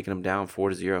Dynasty taking them down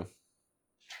 4-0.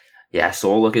 Yeah,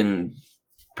 Seoul looking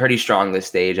pretty strong this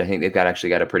stage. I think they've actually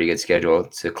got a pretty good schedule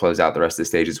to close out the rest of the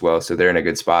stage as well, so they're in a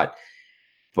good spot.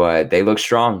 But they look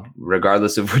strong,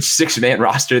 regardless of which 6-man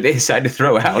roster they decide to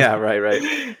throw out. Yeah, right.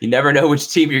 You never know which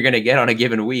team you're going to get on a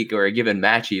given week or a given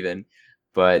match even.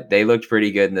 But they looked pretty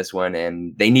good in this one,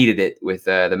 and they needed it with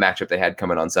the matchup they had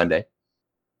coming on Sunday.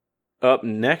 Up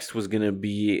next was going to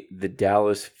be the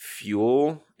Dallas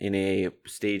Fuel in a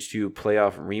Stage 2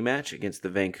 playoff rematch against the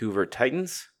Vancouver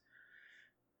Titans.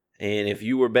 And if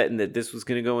you were betting that this was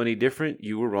going to go any different,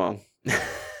 you were wrong.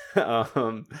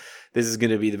 This is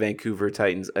going to be the Vancouver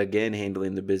Titans again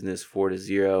handling the business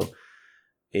 4-0.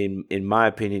 In my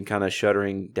opinion, kind of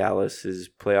shuttering Dallas's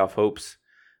playoff hopes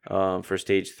for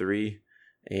Stage 3,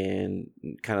 and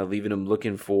kind of leaving them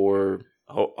looking for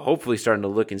hopefully starting to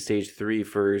look in Stage 3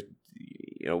 for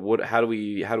how do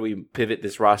we pivot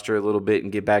this roster a little bit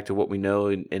and get back to what we know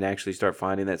and actually start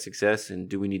finding that success, and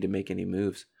do we need to make any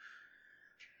moves?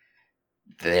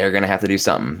 They're going to have to do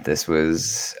something. This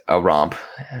was a romp.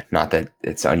 Not that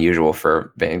it's unusual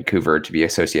for Vancouver to be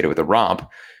associated with a romp,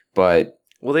 but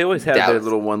they always have their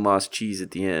little one-loss cheese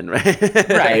at the end,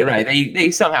 right? right.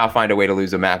 They somehow find a way to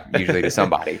lose a map, usually to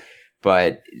somebody.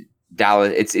 But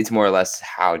Dallas, it's more or less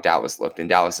how Dallas looked, and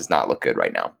Dallas does not look good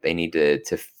right now. They need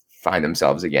to find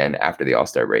themselves again after the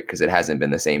All-Star break because it hasn't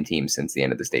been the same team since the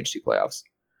end of the Stage 2 playoffs.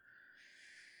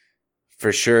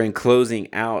 For sure, and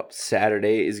closing out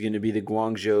Saturday is going to be the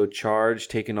Guangzhou Charge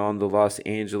taking on the Los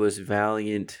Angeles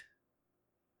Valiant.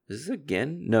 Is this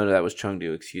again? No, that was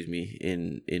Chengdu, excuse me,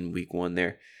 in week 1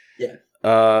 there. Yeah.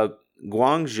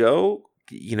 Guangzhou,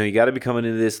 you got to be coming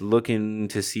into this looking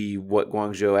to see what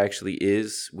Guangzhou actually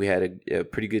is. We had a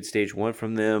pretty good Stage 1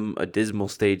 from them, a dismal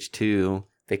Stage 2.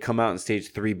 They come out in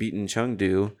Stage 3 beating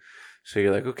Chengdu. So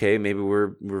you're like, okay, maybe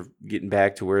we're getting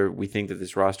back to where we think that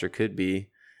this roster could be.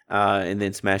 And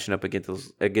then smashing up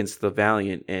against the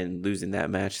Valiant and losing that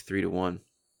match 3-1.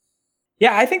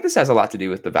 Yeah, I think this has a lot to do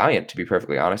with the Valiant, to be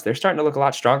perfectly honest. They're starting to look a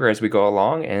lot stronger as we go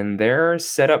along, and they're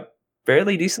set up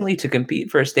fairly decently to compete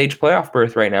for a stage playoff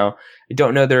berth right now. I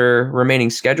don't know their remaining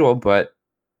schedule, but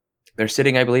they're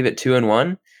sitting, I believe, at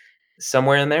 2-1,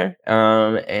 somewhere in there,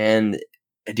 and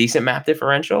a decent map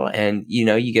differential. And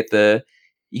you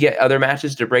get other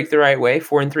matches to break the right way.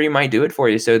 4-3 might do it for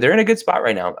you. So they're in a good spot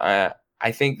right now.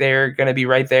 I think they're going to be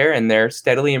right there, and they're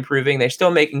steadily improving. They're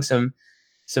still making some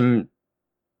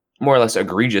more or less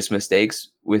egregious mistakes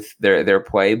with their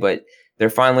play, but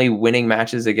they're finally winning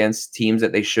matches against teams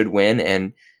that they should win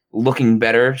and looking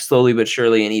better slowly but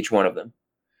surely in each one of them.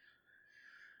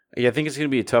 Yeah, I think it's going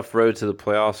to be a tough road to the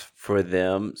playoffs for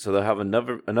them. So they'll have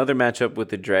another matchup with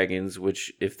the Dragons,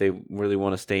 which if they really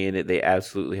want to stay in it, they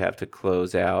absolutely have to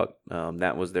close out.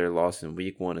 That was their loss in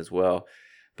week 1 as well.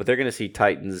 But they're going to see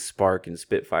Titans, Spark, and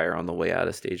Spitfire on the way out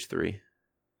of stage 3.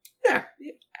 Yeah,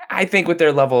 I think with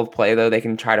their level of play, though, they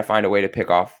can try to find a way to pick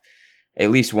off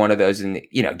at least one of those and,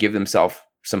 give themselves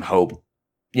some hope,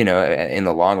 in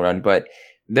the long run. But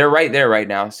they're right there right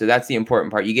now. So that's the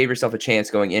important part. You gave yourself a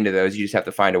chance going into those. You just have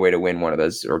to find a way to win one of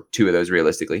those or two of those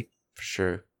realistically. For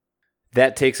sure.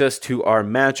 That takes us to our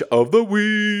match of the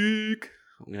week.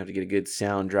 I'm going to have to get a good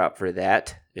sound drop for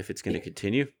that if it's going to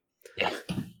continue. Yeah.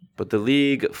 But the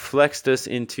league flexed us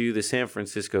into the San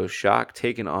Francisco Shock,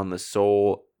 taking on the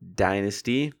Seoul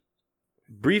Dynasty.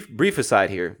 Brief aside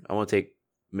here. I want to take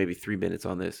maybe 3 minutes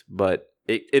on this, but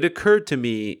it occurred to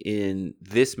me in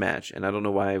this match, and I don't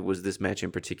know why it was this match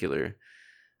in particular,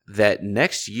 that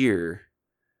next year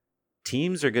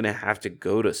teams are going to have to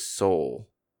go to Seoul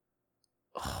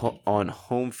on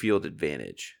home field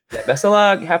advantage. Yeah, best of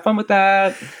luck. Have fun with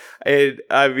that. And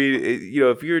I mean,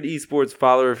 if you're an esports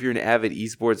follower, if you're an avid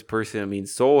esports person, I mean,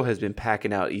 Seoul has been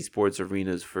packing out esports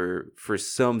arenas for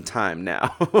some time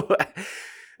now.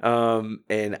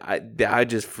 And I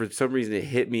just, for some reason, it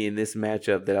hit me in this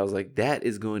matchup that I was like, that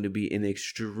is going to be an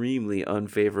extremely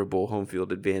unfavorable home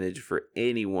field advantage for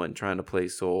anyone trying to play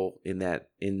Seoul in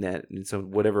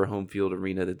some whatever home field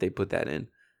arena that they put that in.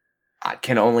 I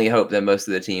can only hope that most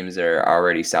of the teams are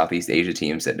already Southeast Asia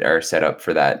teams that are set up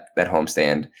for that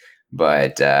homestand.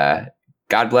 But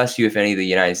God bless you if any of the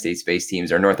United States-based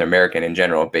teams or North American in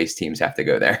general based teams have to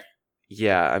go there.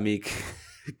 Yeah, I mean,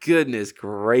 goodness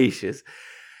gracious.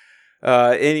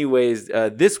 Anyways,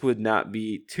 this would not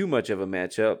be too much of a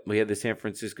matchup. We had the San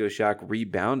Francisco Shock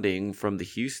rebounding from the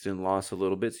Houston loss a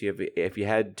little bit. So if you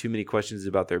had too many questions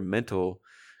about their mental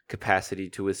capacity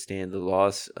to withstand the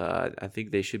loss, I think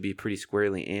they should be pretty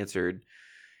squarely answered,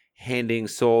 handing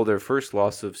Seoul their first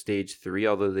loss of stage 3,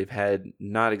 although they've had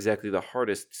not exactly the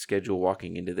hardest schedule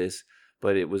walking into this,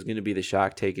 but it was going to be the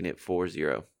Shock taking it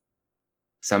 4-0.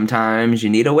 Sometimes you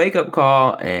need a wake-up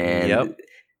call, and Yep.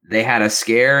 They had a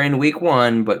scare in week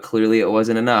 1, but clearly it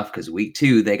wasn't enough because week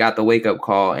 2, they got the wake-up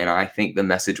call, and I think the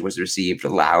message was received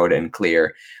loud and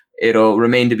clear. It'll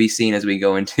remain to be seen as we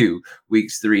go into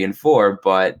weeks 3 and 4,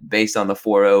 but based on the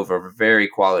 4-0 over a very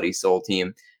quality Seoul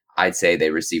team, I'd say they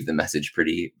received the message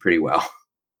pretty well.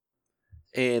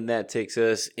 And that takes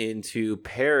us into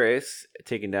Paris,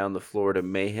 taking down the Florida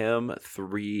Mayhem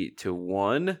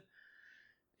 3-1.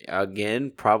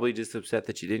 Again, probably just upset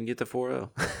that you didn't get the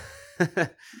 4-0.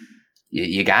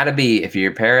 You got to be, if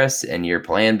you're Paris and you're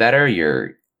playing better,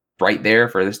 you're right there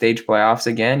for the stage playoffs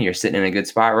again. You're sitting in a good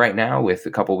spot right now with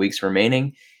a couple weeks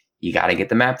remaining. You got to get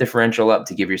the map differential up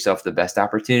to give yourself the best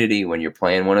opportunity. When you're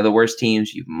playing one of the worst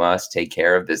teams, you must take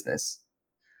care of business.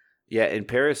 Yeah, and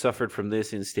Paris suffered from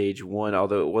this in stage 1,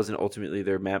 although it wasn't ultimately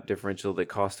their map differential that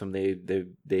cost them.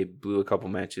 They blew a couple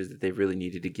matches that they really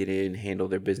needed to get in, handle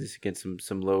their business against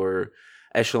some lower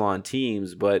echelon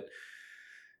teams. But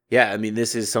yeah, I mean,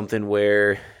 this is something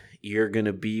where you're going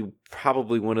to be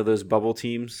probably one of those bubble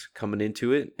teams coming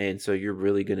into it, and so you're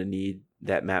really going to need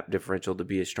that map differential to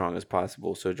be as strong as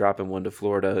possible. So dropping 1 to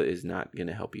Florida is not going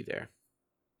to help you there.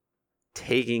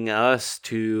 Taking us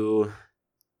to,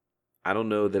 I don't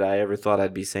know that I ever thought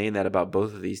I'd be saying that about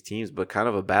both of these teams, but kind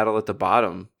of a battle at the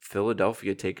bottom.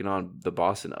 Philadelphia taking on the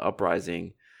Boston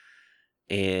Uprising,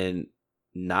 and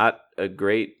not a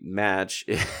great match.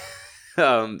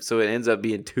 So it ends up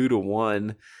being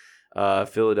 2-1,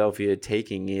 Philadelphia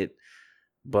taking it.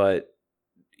 But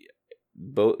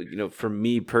both, for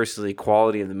me personally,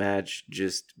 quality of the match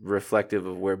just reflective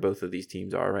of where both of these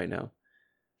teams are right now.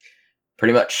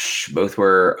 Pretty much both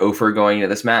were 0-for going into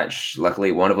this match.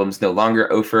 Luckily, one of them's no longer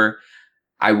 0-for.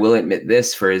 I will admit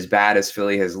this, for as bad as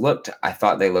Philly has looked, I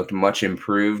thought they looked much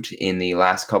improved in the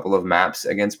last couple of maps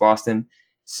against Boston.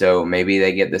 So maybe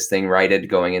they get this thing righted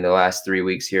going in the last 3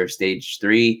 weeks here of stage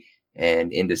 3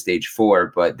 and into stage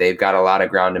 4. But they've got a lot of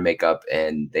ground to make up,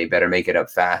 and they better make it up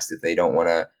fast if they don't want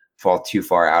to fall too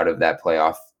far out of that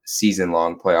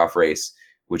season-long playoff race,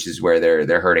 which is where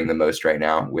they're hurting the most right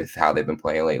now with how they've been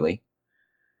playing lately.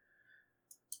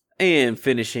 And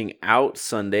finishing out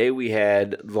Sunday, we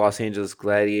had Los Angeles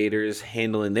Gladiators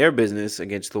handling their business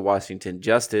against the Washington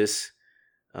Justice.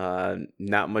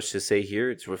 Not much to say here.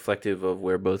 It's reflective of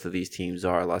where both of these teams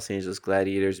are. Los Angeles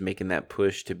Gladiators making that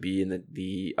push to be in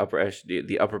the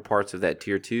upper parts of that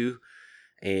tier 2,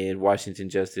 and Washington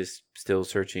Justice still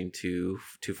searching to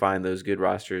find those good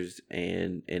rosters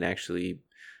and actually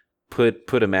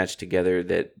put a match together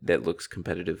that looks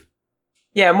competitive.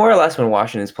 Yeah, more or less when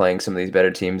Washington's playing some of these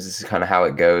better teams, this is kind of how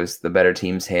it goes. The better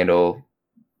teams handle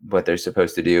what they're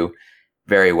supposed to do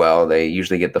very well. They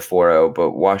usually get the 4-0,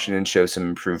 but Washington shows some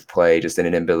improved play, just an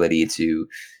inability to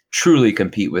truly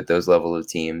compete with those level of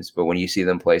teams. But when you see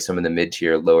them play some of the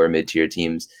mid-tier, lower mid-tier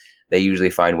teams, they usually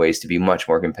find ways to be much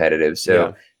more competitive.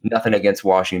 So nothing against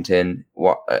Washington.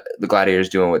 The Gladiators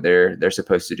doing what they're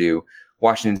supposed to do.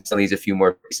 Washington still needs a few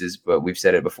more pieces, but we've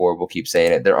said it before. We'll keep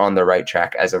saying it. They're on the right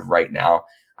track as of right now.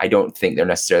 I don't think they're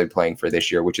necessarily playing for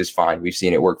this year, which is fine. We've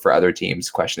seen it work for other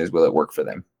teams. Question is, will it work for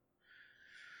them?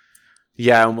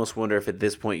 Yeah, I almost wonder if at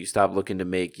this point you stop looking to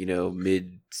make,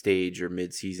 mid-stage or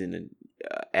mid-season and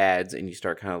ads, and you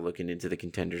start kind of looking into the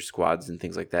contender squads and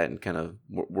things like that, and kind of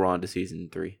we're on to season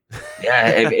 3. Yeah,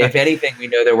 if anything, we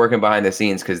know they're working behind the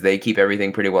scenes because they keep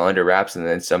everything pretty well under wraps, and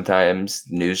then sometimes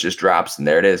news just drops, and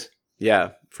there it is.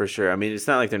 Yeah, for sure. I mean, it's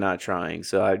not like they're not trying,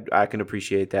 so I can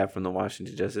appreciate that from the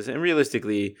Washington Justice, and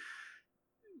realistically,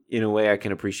 in a way, I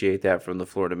can appreciate that from the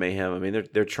Florida Mayhem. I mean,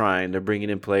 they're trying. They're bringing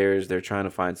in players. They're trying to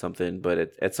find something.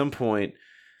 But at some point,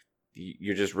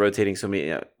 you're just rotating so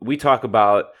many. We talk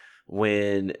about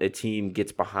when a team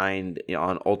gets behind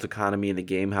on ult economy in the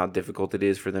game, how difficult it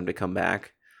is for them to come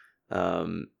back.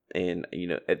 And,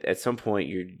 at some point,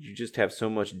 you just have so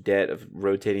much debt of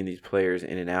rotating these players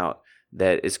in and out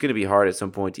that it's going to be hard at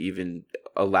some point to even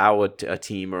allow a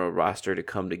team or a roster to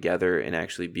come together and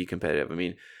actually be competitive. I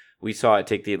mean, we saw it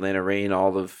take the Atlanta Reign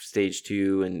all of stage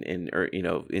 2 and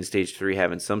in stage 3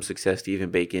 having some success to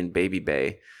even bake in Baby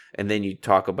Bay. And then you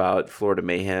talk about Florida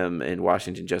Mayhem and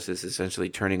Washington Justice essentially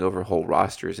turning over whole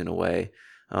rosters in a way.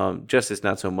 Justice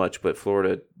not so much, but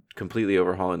Florida completely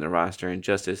overhauling the roster and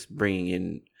Justice bringing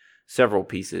in several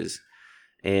pieces.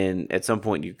 And at some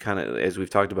point you kind of, as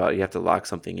we've talked about, you have to lock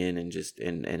something in and just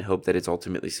and hope that it's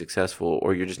ultimately successful,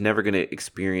 or you're just never going to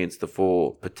experience the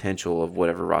full potential of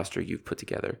whatever roster you've put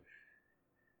together.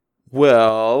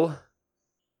 Well,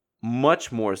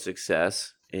 much more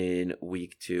success in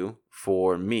week 2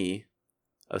 for me.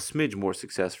 A smidge more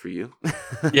success for you.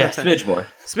 Yeah, smidge more.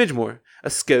 Smidge more. A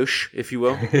skosh, if you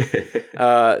will.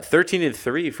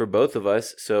 13-3 for both of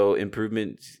us. So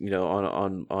improvement,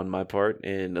 on my part,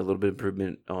 and a little bit of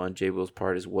improvement on Jay Will's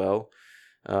part as well.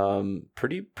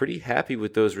 Pretty happy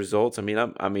with those results. I mean,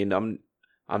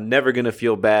 I'm never gonna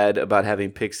feel bad about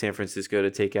having picked San Francisco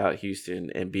to take out Houston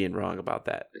and being wrong about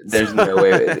that. There's no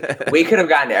way we could have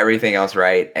gotten everything else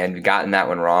right and gotten that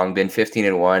one wrong, been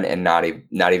 15-1, and not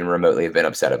even remotely have been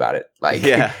upset about it.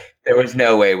 There was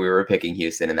no way we were picking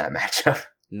Houston in that matchup.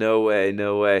 No way.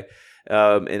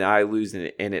 And I lose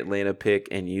an Atlanta pick,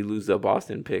 and you lose a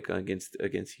Boston pick against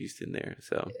Houston there.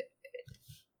 So.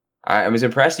 I was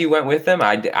impressed you went with them.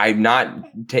 I'm not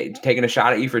taking a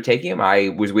shot at you for taking them. I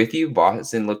was with you.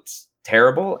 Boston looked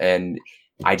terrible, and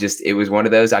it was one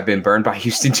of those. I've been burned by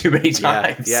Houston too many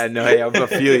times. Yeah, no, hey, I'm gonna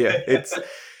feel you. It's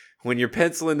when you're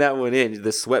penciling that one in,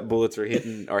 the sweat bullets are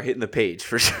hitting the page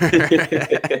for sure.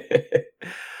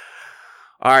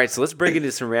 All right, so let's break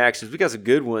into some reactions. We got some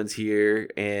good ones here,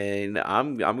 and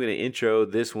I'm going to intro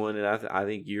this one, and I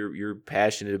think you're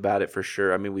passionate about it for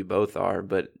sure. I mean, we both are,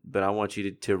 but I want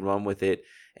you to run with it,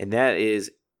 and that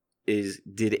is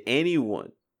did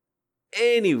anyone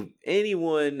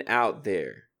out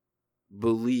there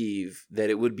believe that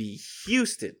it would be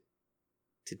Houston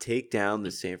to take down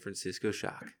the San Francisco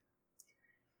Shock?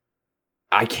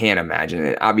 I can't imagine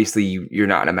it. Obviously, you're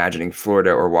not imagining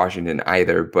Florida or Washington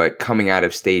either, but coming out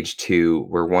of stage 2,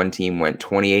 where one team went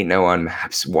 28-0 on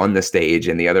maps, won the stage,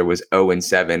 and the other was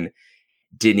 0-7,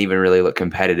 didn't even really look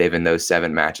competitive in those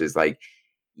 7 matches. There's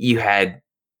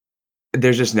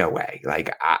just no way.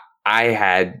 I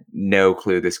had no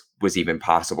clue this was even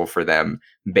possible for them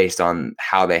based on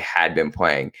how they had been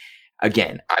playing.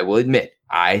 Again, I will admit,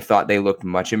 I thought they looked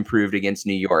much improved against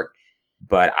New York.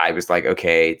 But I was like,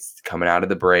 okay, it's coming out of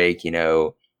the break,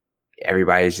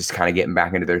 everybody's just kind of getting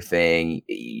back into their thing.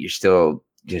 You're still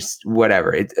just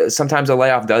whatever. Sometimes a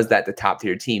layoff does that to top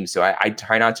tier teams. So I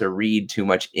try not to read too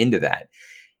much into that.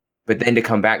 But then to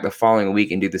come back the following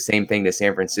week and do the same thing to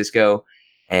San Francisco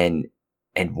and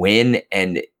win,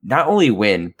 and not only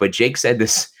win, but Jake said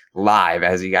this live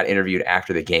as he got interviewed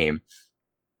after the game.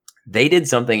 They did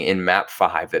something in map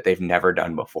 5 that they've never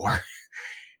done before.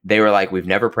 They were like, we've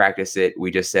never practiced it. We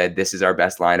just said, this is our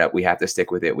best lineup. We have to stick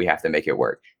with it. We have to make it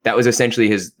work. That was essentially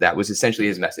his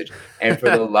message. And for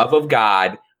the love of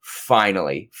God,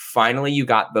 finally you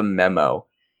got the memo.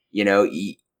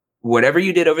 Whatever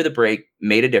you did over the break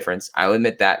made a difference. I'll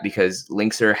admit that, because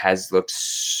Linkser has looked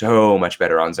so much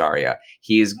better on Zarya.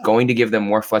 He is going to give them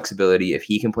more flexibility if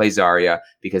he can play Zarya,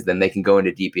 because then they can go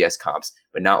into DPS comps.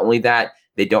 But not only that,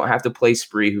 they don't have to play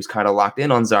Spree, who's kind of locked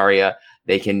in on Zarya.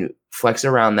 They can flex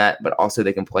around that, but also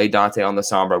they can play Dante on the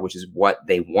Sombra, which is what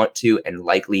they want to and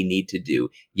likely need to do.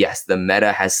 Yes, the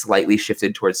meta has slightly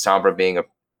shifted towards Sombra being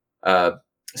a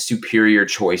superior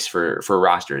choice for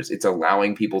rosters. It's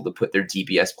allowing people to put their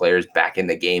DPS players back in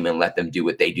the game and let them do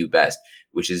what they do best,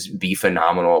 which is be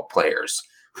phenomenal players.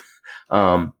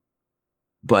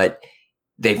 But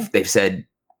they've said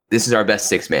this is our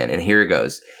best 6-man, and here it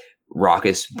goes: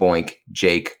 Raucus, Boink,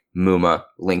 Jake, Muma,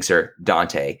 Linkser,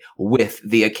 Dante, with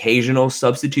the occasional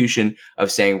substitution of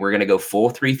saying we're going to go full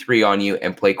 3-3 on you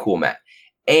and play Cool Mat.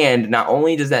 And not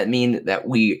only does that mean that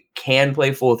we can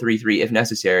play full 3-3 if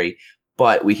necessary,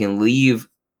 but we can leave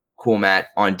Cool Mat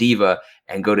on D.Va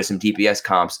and go to some DPS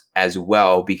comps as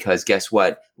well, because guess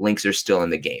what? Linkser's still in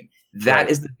the game. That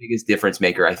is the biggest difference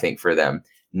maker, I think, for them.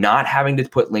 Not having to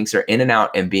put Linkser in and out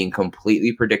and being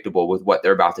completely predictable with what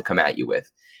they're about to come at you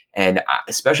with. And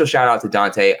a special shout out to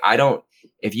Dante.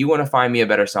 If you want to find me a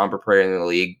better Sombra player in the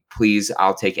league, please,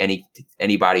 I'll take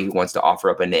anybody who wants to offer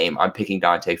up a name. I'm picking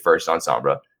Dante first on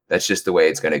Sombra. That's just the way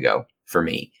it's going to go for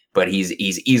me. But he's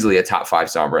easily a top 5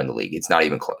 Sombra in the league. It's not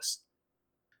even close.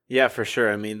 Yeah, for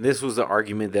sure. I mean, this was the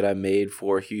argument that I made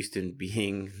for Houston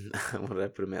being, what did I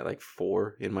put him at, like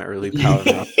 4 in my early power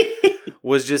round,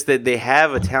 was just that they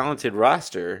have a talented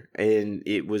roster, and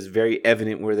it was very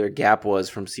evident where their gap was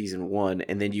from season 1,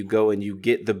 and then you go and you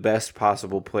get the best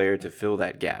possible player to fill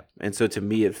that gap. And so to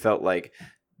me, it felt like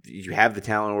you have the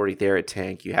talent already there at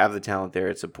tank, you have the talent there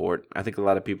at support. I think a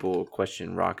lot of people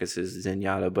question Raucus's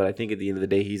Zenyatta, but I think at the end of the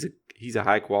day, he's a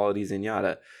high-quality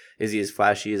Zenyatta. Is he as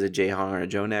flashy as a Jaehong or a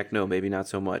Jonak? No, maybe not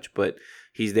so much, but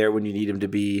he's there when you need him to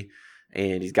be,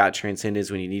 and he's got transcendence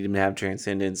when you need him to have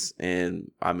transcendence. And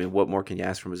I mean, what more can you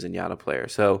ask from a Zenyatta player?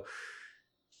 So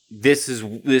this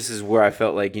is where I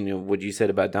felt like, what you said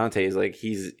about Dante is like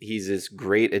he's this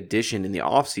great addition in the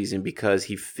offseason because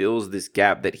he fills this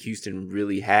gap that Houston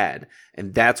really had,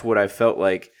 and that's what I felt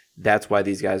like. That's why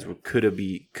these guys could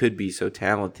be so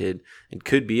talented and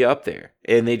could be up there,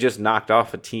 and they just knocked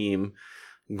off a team.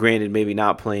 Granted, maybe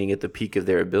not playing at the peak of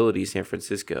their ability, San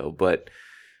Francisco, but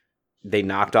they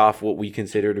knocked off what we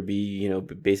consider to be,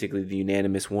 basically the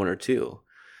unanimous 1 or 2.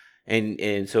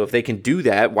 And so if they can do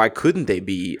that, why couldn't they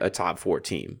be a top 4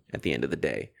 team at the end of the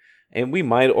day? And we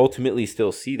might ultimately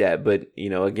still see that, but,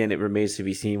 again, it remains to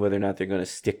be seen whether or not they're going to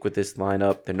stick with this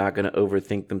lineup. They're not going to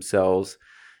overthink themselves,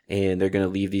 and they're going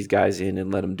to leave these guys in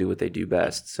and let them do what they do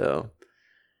best. So,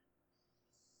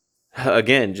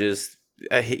 again, just...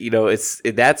 this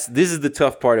is the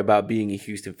tough part about being a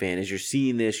Houston fan is you're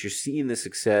seeing the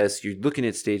success, you're looking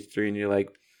at stage 3 and you're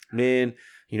like, man,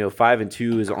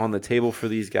 5-2 is on the table for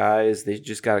these guys. They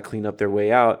just got to clean up their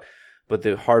way out. But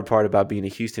the hard part about being a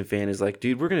Houston fan is like,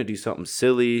 dude, we're going to do something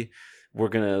silly. We're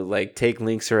going to like take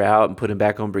Linkser out and put him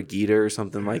back on Brigitte or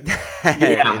something like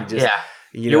that. Yeah.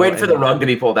 You're waiting for the rug to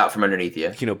be pulled out from underneath you.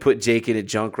 Put Jake in a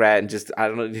Junkrat and just, I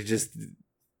don't know, you're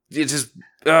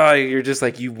just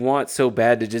like, you want so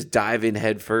bad to just dive in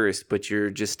head first, but you're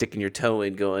just sticking your toe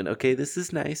in going, okay, this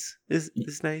is nice. This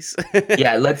is nice.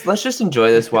 Yeah, let's just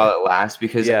enjoy this while it lasts,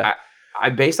 because I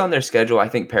based on their schedule, I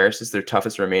think Paris is their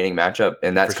toughest remaining matchup,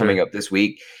 and that's coming up this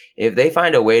week. If they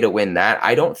find a way to win that,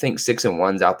 I don't think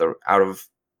 6-1's out of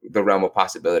the realm of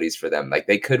possibilities for them. Like,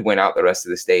 they could win out the rest of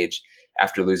the stage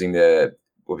after losing the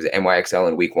NYXL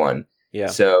in week 1. Yeah.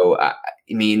 So, I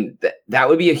mean, that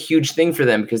would be a huge thing for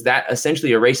them, because that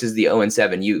essentially erases the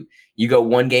 0-7. You go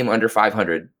 1 game under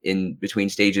 500 in between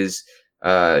stages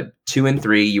 2 and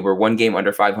 3. You were 1 game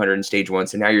under 500 in stage 1.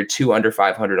 So now you're 2 under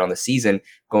 500 on the season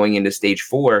going into stage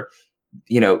 4.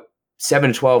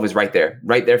 7-12 is right there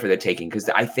for the taking. Because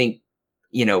I think,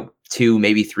 2,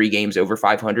 maybe 3 games over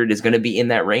 500 is going to be in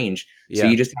that range. Yeah. So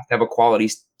you just have to have a quality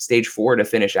stage 4 to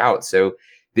finish out. So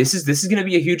this is going to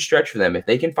be a huge stretch for them. If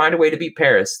they can find a way to beat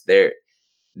Paris, they're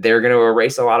going to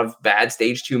erase a lot of bad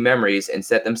stage 2 memories and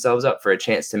set themselves up for a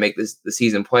chance to make the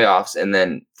season playoffs. And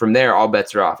then from there, all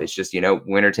bets are off. It's just,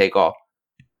 winner take all.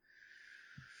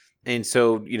 And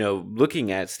so,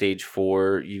 looking at stage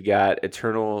 4, you got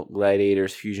Eternal,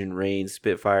 Gladiators, Fusion, Reign,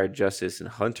 Spitfire, Justice, and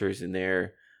Hunters in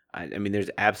there. I mean, there's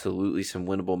absolutely some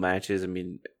winnable matches. I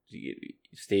mean,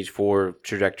 stage 4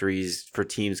 trajectories for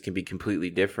teams can be completely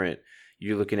different.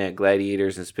 You're looking at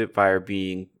Gladiators and Spitfire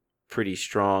being pretty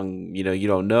strong. You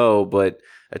don't know, but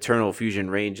Eternal, Fusion,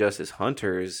 Reign, Justice,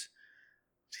 Hunters,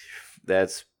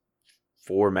 that's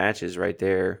 4 matches right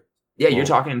there. Yeah, you're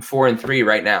talking 4 and 3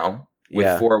 right now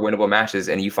with 4 winnable matches,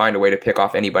 and you find a way to pick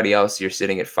off anybody else, you're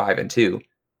sitting at 5 and 2.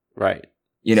 Right.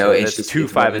 So it's just 2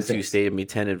 5 and 2 state. I mean,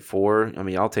 10 and 4. I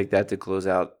mean, I'll take that to close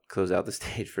out the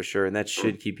stage for sure, and that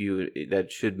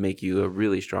should make you a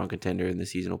really strong contender in the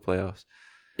seasonal playoffs.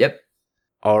 Yep.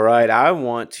 All right, I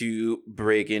want to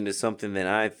break into something that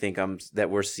I think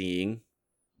that we're seeing.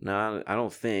 No, I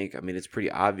don't think. I mean, it's pretty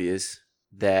obvious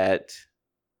that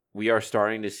we are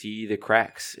starting to see the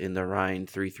cracks in the Rhine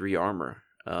 3-3 armor,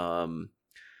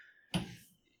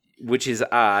 which is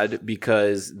odd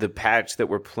because the patch that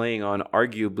we're playing on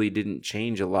arguably didn't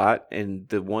change a lot, and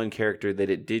the one character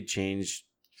that it did change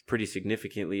pretty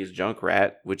significantly is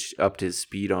Junkrat, which upped his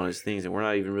speed on his things, and we're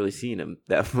not even really seeing him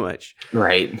that much.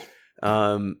 Right.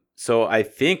 So I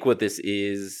think what this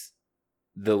is,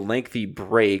 the lengthy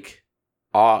break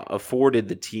afforded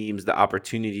the teams the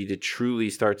opportunity to truly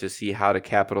start to see how to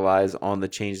capitalize on the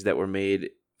changes that were made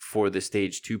for the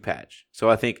Stage 2 patch. So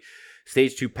I think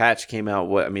Stage 2 patch came out,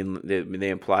 they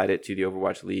implied it to the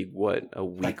Overwatch League, a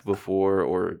week before,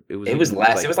 or it was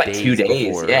less. It was like 2 days.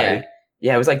 Before, yeah. Right?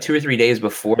 Yeah, it was like 2 or 3 days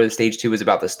before the Stage 2 was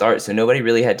about to start, so nobody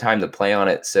really had time to play on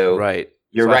it. So right.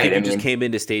 You're right. I think you just came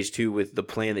into Stage 2 with the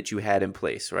plan that you had in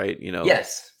place, right?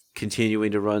 Yes.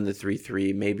 Continuing to run the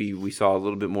 3-3. Maybe we saw a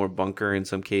little bit more bunker in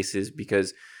some cases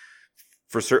because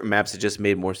for certain maps it just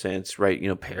made more sense, right?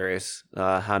 Paris,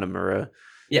 Hanamura.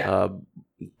 Yeah.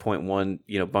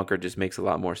 0.1, bunker just makes a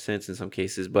lot more sense in some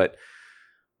cases. But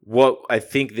what I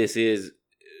think this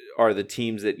are the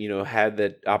teams that, had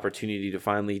that opportunity to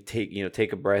finally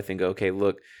take a breath and go, okay,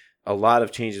 look, a lot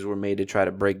of changes were made to try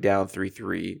to break down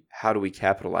 3-3. How do we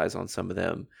capitalize on some of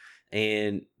them?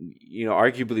 And,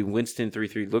 arguably Winston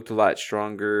 3-3 looked a lot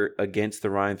stronger against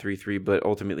the Rhine 3-3, but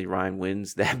ultimately Rhine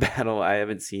wins that battle. I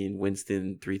haven't seen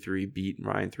Winston 3-3 beat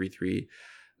Rhine 3-3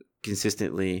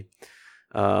 consistently.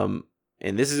 And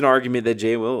this is an argument that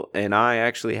Jay Will and I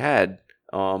actually had.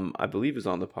 I believe it was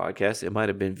on the podcast. It might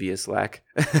have been via Slack.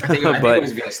 I think it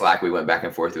was via Slack. We went back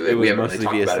and forth with it. We haven't really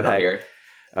talked about it on here.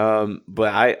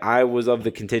 But I was of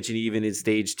the contention even in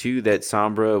Stage 2 that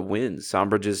Sombra wins.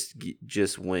 Sombra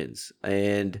just wins,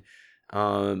 and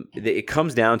it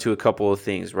comes down to a couple of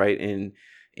things, right?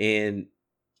 And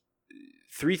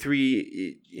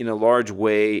 3-3 in a large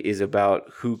way is about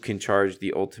who can charge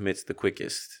the ultimates the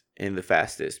quickest and the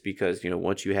fastest, because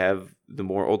once you have the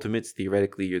more ultimates,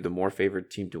 theoretically you're the more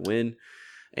favored team to win,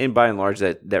 and by and large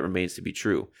that remains to be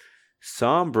true.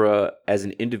 Sombra, as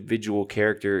an individual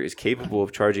character, is capable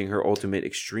of charging her ultimate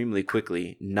extremely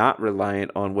quickly, not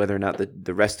reliant on whether or not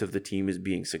the rest of the team is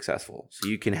being successful. So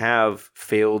you can have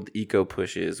failed eco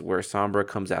pushes where Sombra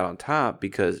comes out on top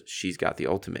because she's got the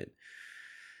ultimate.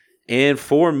 And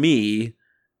for me,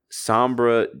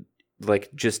 Sombra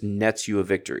just nets you a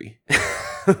victory.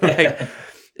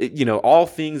 All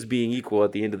things being equal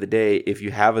at the end of the day, if you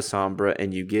have a Sombra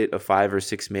and you get a 5 or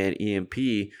 6 man EMP,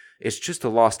 it's just a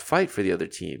lost fight for the other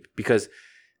team, because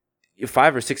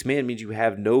 5 or 6 man means you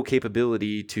have no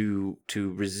capability to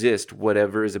resist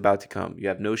whatever is about to come. You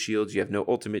have no shields, you have no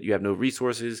ultimate, you have no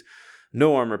resources,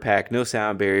 no armor pack, no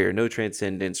sound barrier, no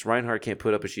transcendence. Reinhardt can't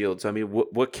put up a shield. So I mean,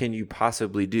 what can you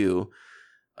possibly do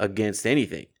against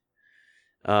anything?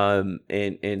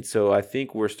 And so I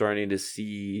think we're starting to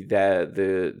see that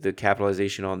the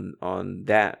capitalization on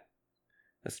that.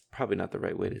 That's probably not the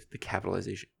right way to the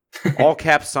capitalization. All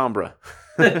caps Sombra.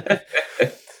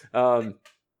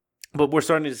 But we're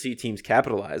starting to see teams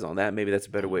capitalize on that. Maybe that's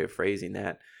a better way of phrasing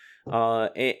that.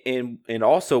 And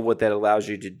also what that allows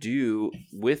you to do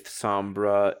with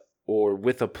Sombra, or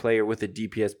with a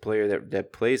DPS player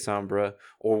that plays Sombra,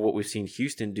 or what we've seen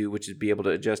Houston do, which is be able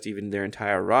to adjust even their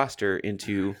entire roster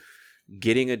into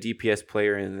getting a DPS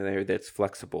player in there that's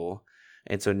flexible.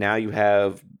 And so now you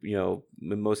have, in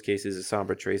most cases, a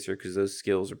Sombra Tracer, because those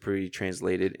skills are pretty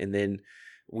translated. And then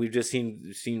we've just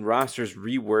seen rosters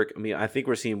rework. I mean, I think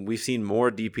we've seen more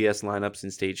DPS lineups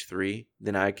in Stage 3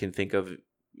 than I can think of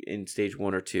in Stage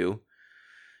 1 or 2.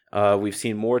 We've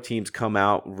seen more teams come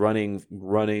out running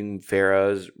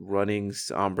Pharahs, running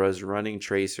Sombras, running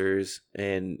Tracers,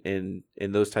 and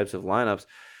those types of lineups.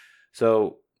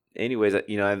 So anyways,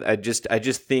 I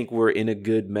just think we're in a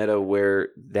good meta where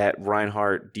that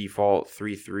Reinhardt default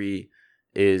 3-3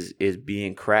 is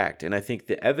being cracked. And I think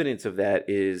the evidence of that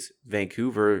is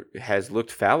Vancouver has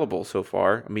looked fallible so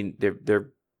far. I mean, they're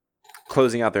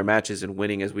closing out their matches and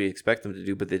winning as we expect them to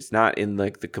do, but it's not in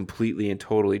the completely and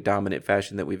totally dominant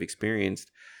fashion that we've experienced.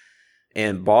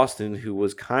 And Boston, who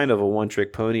was kind of a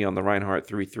one-trick pony on the Reinhardt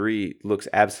 3-3, looks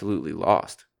absolutely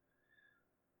lost.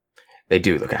 They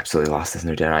do look absolutely lost. There's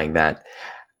no denying that.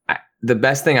 The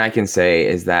best thing I can say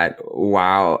is that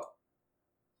while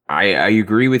I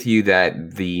agree with you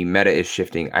that the meta is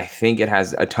shifting, I think it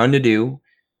has a ton to do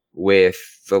with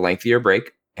the lengthier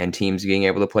break and teams being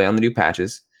able to play on the new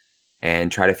patches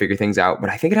and try to figure things out. But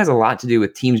I think it has a lot to do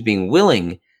with teams being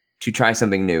willing to try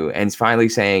something new and finally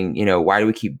saying, why do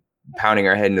we keep pounding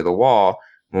our head into the wall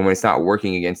when it's not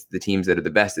working against the teams that are the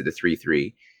best at the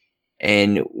 3-3.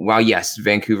 And while, yes,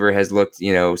 Vancouver has looked,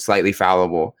 slightly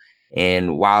fallible,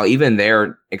 and while even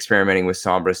they're experimenting with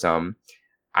Sombra some,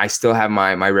 I still have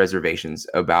my reservations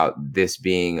about this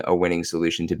being a winning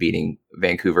solution to beating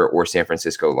Vancouver or San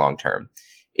Francisco long term.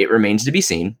 It remains to be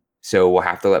seen, so we'll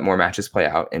have to let more matches play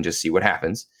out and just see what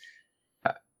happens.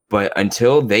 But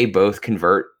until they both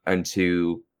convert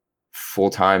into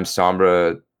full-time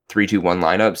Sombra 3-2-1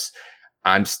 lineups,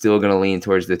 I'm still going to lean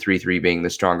towards the 3-3 being the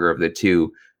stronger of the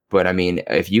two. But I mean,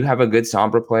 if you have a good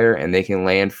Sombra player and they can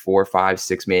land 4, 5,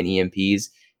 6-man EMPs,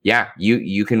 yeah,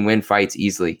 you can win fights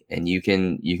easily, and you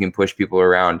can push people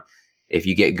around. If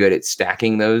you get good at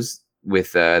stacking those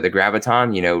with the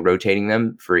Graviton, rotating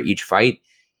them for each fight,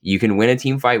 you can win a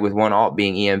team fight with one alt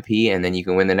being EMP, and then you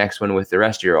can win the next one with the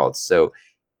rest of your alts. So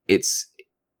it's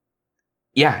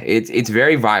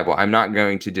very viable. I'm not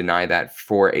going to deny that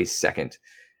for a second.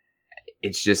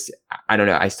 It's just, I don't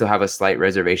know. I still have a slight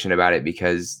reservation about it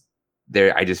because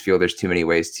I just feel there's too many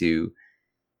ways to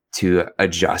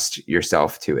adjust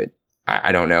yourself to it.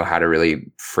 I don't know how to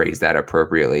really phrase that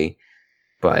appropriately,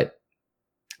 but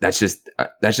that's just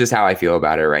how I feel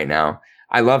about it right now.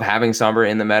 I love having Sombra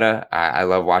in the meta. I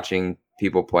love watching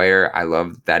people play her. I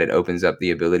love that it opens up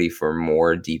the ability for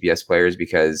more DPS players,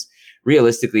 because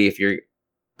realistically, if you're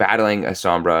battling a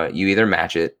Sombra, you either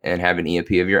match it and have an EMP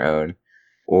of your own,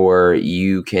 or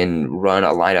you can run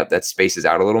a lineup that spaces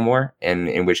out a little more, and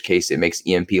in which case it makes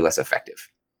EMP less effective.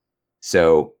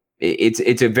 So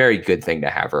it's a very good thing to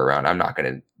have her around. I'm not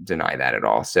going to deny that at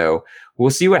all. So we'll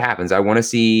see what happens. I want to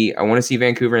see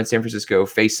Vancouver and San Francisco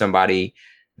face somebody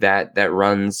that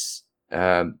runs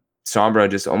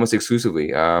Sombra just almost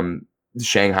exclusively.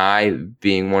 Shanghai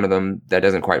being one of them that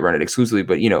doesn't quite run it exclusively,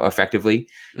 but effectively.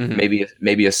 Mm-hmm.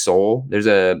 Maybe a Seoul.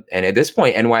 And at this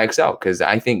point NYXL, because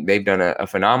I think they've done a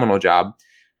phenomenal job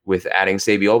with adding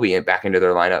Sabiolbi back into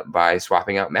their lineup by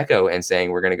swapping out Meko and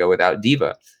saying we're going to go without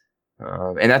D.Va.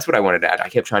 And that's what I wanted to add. I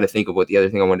kept trying to think of what the other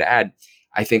thing I wanted to add.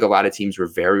 I think a lot of teams were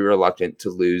very reluctant to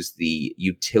lose the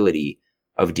utility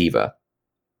of D.Va.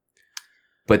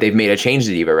 But they've made a change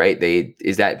to D.Va, right?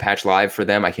 Is that patch live for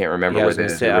them? I can't remember. Yeah, I was going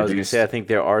to say, I think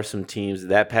there are some teams.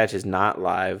 That patch is not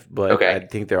live, but okay. I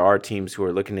think there are teams who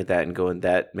are looking at that and going,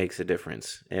 that makes a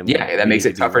difference. And that makes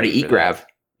it tougher to eat Grav.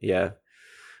 Yeah.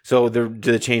 So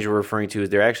the change we're referring to is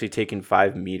they're actually taking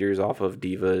 5 meters off of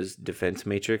D.Va's defense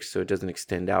matrix, so it doesn't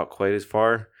extend out quite as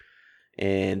far.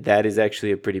 And that is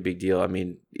actually a pretty big deal. I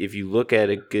mean, if you look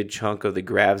at a good chunk of the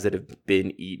Gravs that have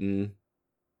been eaten,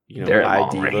 by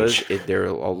D.Vas, a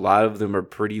lot of them are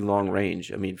pretty long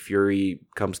range. I mean, Fury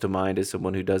comes to mind as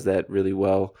someone who does that really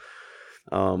well.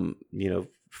 From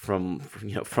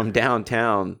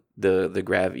downtown, the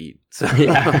Grav eat. So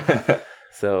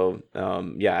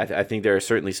yeah. I think there are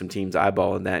certainly some teams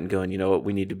eyeballing that and going, you know what,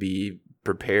 we need to be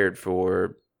prepared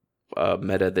for a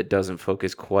meta that doesn't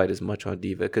focus quite as much on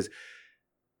D.Va. Because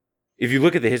if you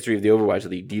look at the history of the Overwatch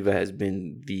League, D.Va has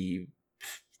been the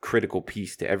critical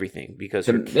piece to everything, because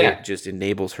her kit just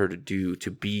enables her to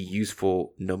be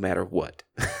useful no matter what.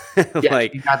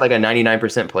 Like, you got like a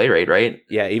 99% play rate, right?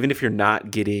 Yeah, even if you're not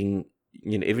getting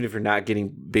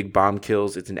big bomb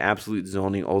kills, it's an absolute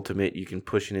zoning ultimate. You can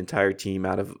push an entire team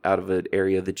out of an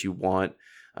area that you want.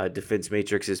 Defense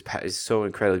matrix is so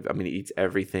incredibly. I mean, it eats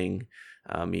everything.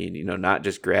 I mean, not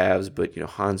just Gravs, but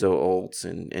Hanzo ults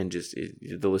and just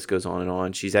the list goes on and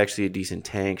on. She's actually a decent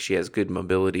tank. She has good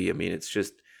mobility. I mean, it's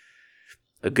just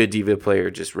a good D.Va player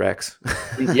just wrecks.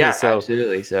 Yeah,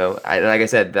 absolutely. So, like I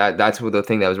said, that's what the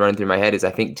thing that was running through my head is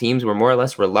I think teams were more or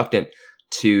less reluctant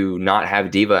to not have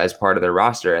D.Va as part of their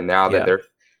roster, and now that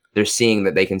they're seeing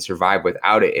that they can survive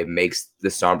without it, it makes the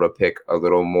Sombra pick a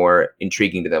little more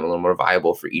intriguing to them, a little more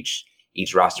viable for each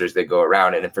rosters that go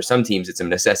around. And for some teams, it's a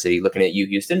necessity. Looking at you,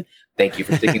 Houston, thank you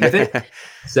for sticking with it.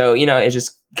 So, it's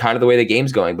just kind of the way the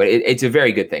game's going, but it's a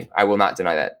very good thing. I will not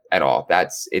deny that at all.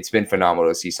 It's been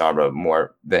phenomenal to see Sombra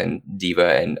more than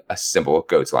D.Va and a simple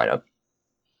GOATS lineup.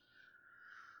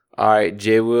 All right,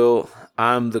 J. Will,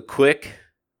 I'm the quick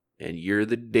and you're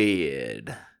the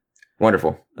dead.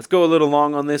 Wonderful. Let's go a little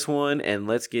long on this one and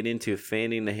let's get into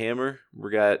fanning the hammer.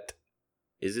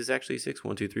 Is this actually 6?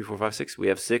 1, 2, 3, 4, 5, 6. We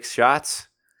have 6 shots.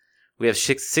 We have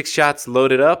 6 shots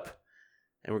loaded up,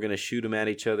 and we're going to shoot them at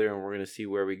each other, and we're going to see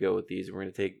where we go with these. We're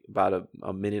going to take about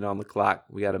a minute on the clock.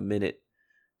 We got a minute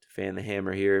to fan the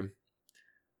hammer here.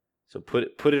 So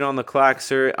put it on the clock,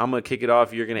 sir. I'm going to kick it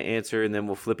off. You're going to answer, and then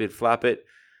we'll flip it, flop it.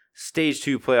 Stage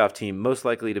 2 playoff team, most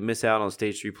likely to miss out on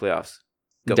Stage 3 playoffs.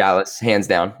 Go. Dallas, hands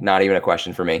down. Not even a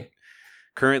question for me.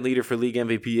 Current leader for league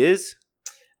MVP is?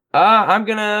 I'm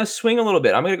going to swing a little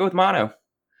bit. I'm going to go with Mono.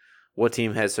 What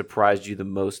team has surprised you the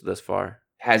most thus far?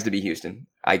 Has to be Houston.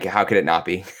 How could it not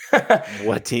be?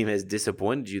 What team has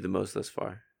disappointed you the most thus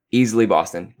far? Easily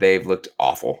Boston. They've looked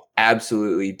awful.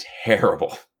 Absolutely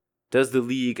terrible. Does the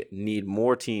league need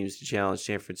more teams to challenge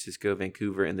San Francisco,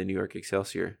 Vancouver, and the New York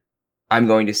Excelsior? I'm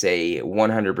going to say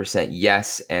 100%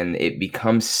 yes, and it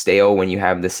becomes stale when you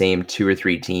have the same 2 or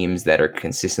 3 teams that are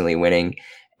consistently winning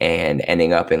and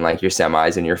ending up in like your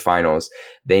semis and your finals.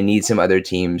 They need some other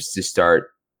teams to start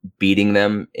beating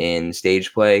them in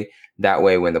stage play. That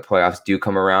way, when the playoffs do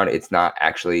come around, it's not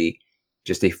actually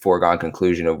just a foregone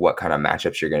conclusion of what kind of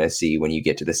matchups you're going to see when you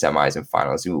get to the semis and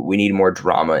finals. We need more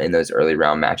drama in those early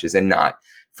round matches and not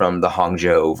from the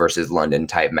Hangzhou versus London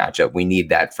type matchup. We need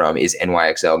that from, is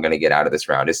NYXL going to get out of this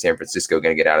round? Is San Francisco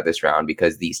going to get out of this round?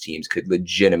 Because these teams could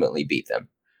legitimately beat them.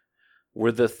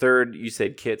 Were the third, you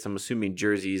said kits, I'm assuming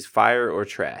jerseys, fire or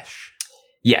trash?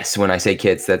 Yes, when I say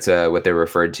kits, that's what they're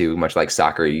referred to, much like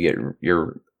soccer. You get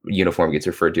your uniform gets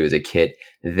referred to as a kit.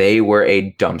 They were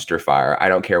a dumpster fire. I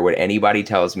don't care what anybody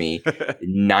tells me.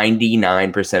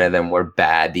 99% of them were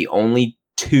bad. The only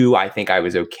 2 I think I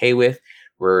was okay with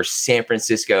were San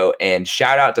Francisco, and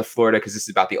shout out to Florida because this is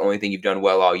about the only thing you've done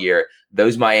well all year.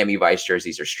 Those Miami Vice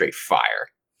jerseys are straight fire.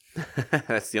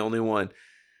 That's the only one.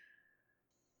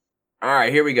 All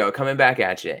right, here we go. Coming back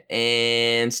at you.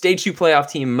 And stage 2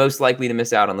 playoff team most likely to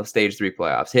miss out on the stage 3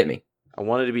 playoffs. Hit me. I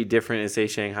wanted to be different and say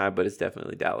Shanghai, but it's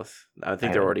definitely Dallas. I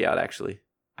think they're already out, actually.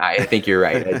 I think you're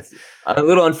right. It's a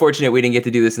little unfortunate we didn't get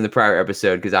to do this in the prior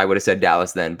episode because I would have said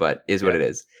Dallas then, but is what it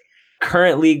is.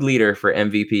 Current league leader for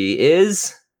MVP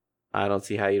is? I don't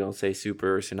see how you don't say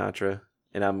Super or Sinatra,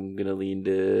 and I'm going to lean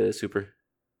to Super.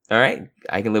 All right.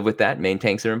 I can live with that. Main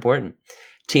tanks are important.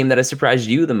 Team that has surprised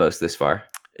you the most this far?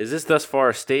 Is this thus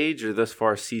far stage or thus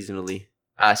far seasonally?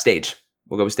 Stage.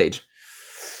 We'll go with stage.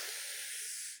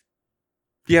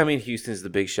 Yeah, I mean, Houston's the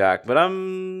big shock, but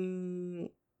I'm...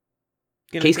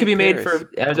 Case could be made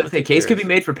for... I was going to say, case could be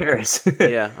made for Paris.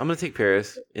 Yeah, I'm going to take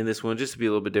Paris in this one just to be a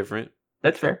little bit different.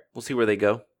 That's fair. We'll see where they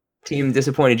go. Team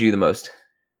disappointed you the most?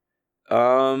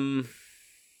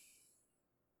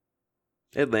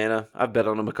 Atlanta. I've bet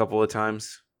on them a couple of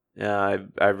times. Yeah,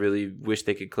 I really wish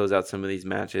they could close out some of these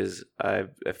matches. I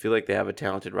feel like they have a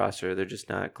talented roster. They're just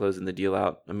not closing the deal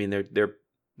out. I mean,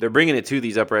 they're bringing it to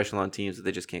these upper echelon teams, but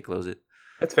they just can't close it.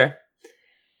 That's fair.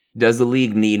 Does the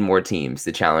league need more teams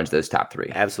to challenge those top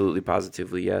 3? Absolutely,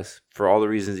 positively, yes. For all the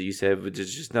reasons that you said, but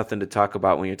there's just nothing to talk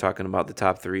about when you're talking about the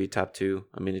top 3, top 2.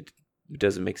 I mean, it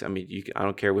doesn't make sense. I mean, I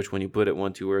don't care which one you put it,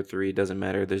 1, 2, or 3. It doesn't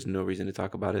matter. There's no reason to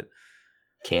talk about it.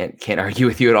 Can't argue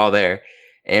with you at all there.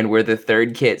 And were the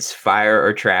third kits fire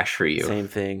or trash for you? Same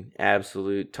thing.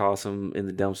 Absolute. Toss them in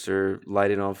the dumpster,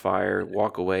 light it on fire,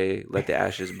 walk away, let the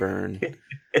ashes burn.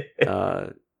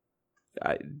 I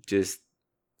just...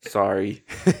 Sorry.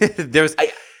 And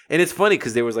it's funny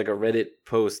because there was like a Reddit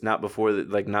post not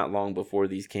long before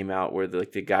these came out where the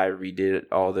guy redid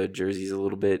all the jerseys a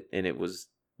little bit, and it was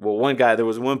there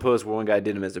was one post where one guy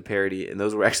did them as a parody, and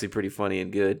those were actually pretty funny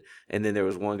and good. And then there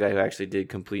was one guy who actually did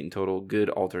complete and total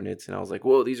good alternates, and I was like,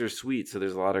 whoa, these are sweet. So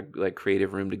there's a lot of like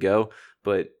creative room to go,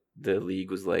 but the league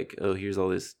was like, oh, here's all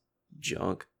this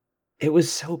junk. It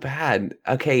was so bad.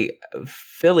 Okay,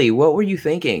 Philly, what were you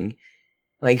thinking?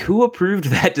 Like, who approved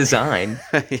that design?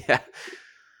 Yeah.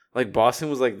 Like,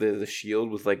 Boston was like the shield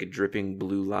with like a dripping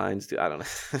blue lines. Dude, I don't know.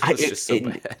 It was just so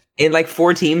bad. And like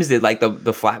 4 teams did like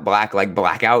the flat black, like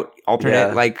blackout alternate.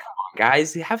 Yeah. Like, come on,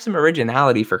 guys, have some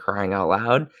originality for crying out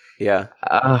loud. Yeah.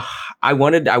 I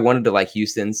wanted to like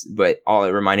Houston's, but all it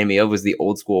reminded me of was the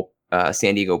old school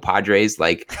San Diego Padres.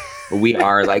 Like, we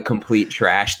are like complete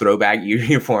trash throwback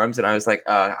uniforms, and I was like,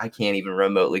 I can't even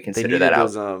remotely consider that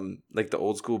those, like the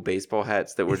old school baseball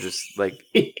hats that were just like,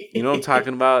 you know what I'm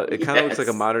talking about? It kind of looks like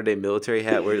a modern day military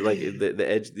hat where like the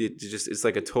edge, it's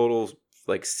like a total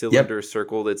like cylinder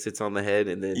circle that sits on the head,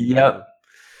 and then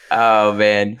Oh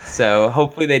man. So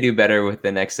hopefully they do better with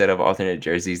the next set of alternate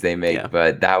jerseys they make. Yeah.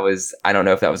 But I don't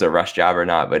know if that was a rush job or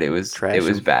not, but it was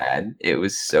bad. It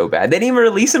was so bad. They didn't even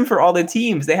release them for all the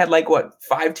teams. They had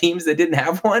 5 teams that didn't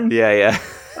have one. Yeah.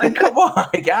 Like, come on,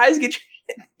 guys, get your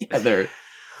shit together.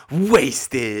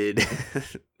 Wasted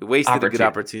a good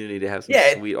opportunity to have some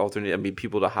sweet alternate. I mean,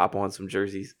 people to hop on some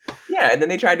jerseys. Yeah, and then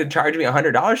they tried to charge me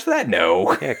 $100 for that.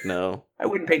 No, heck no. I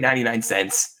wouldn't pay 99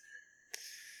 cents.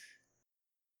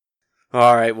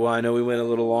 All right, well, I know we went a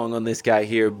little long on this guy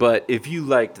here, but if you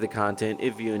liked the content,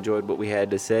 if you enjoyed what we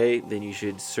had to say, then you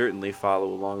should certainly follow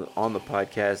along on the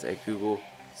podcast at Google,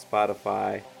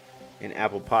 Spotify, and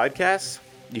Apple Podcasts.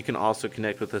 You can also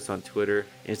connect with us on Twitter,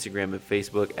 Instagram, and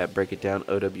Facebook at Break It Down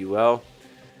OWL.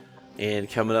 And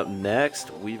coming up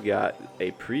next, we've got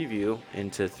a preview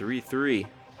into 3-3.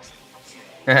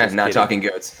 Not kidding. talking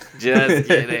goats. Just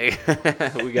kidding.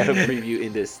 We got a preview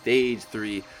into Stage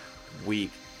 3, Week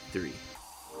 3.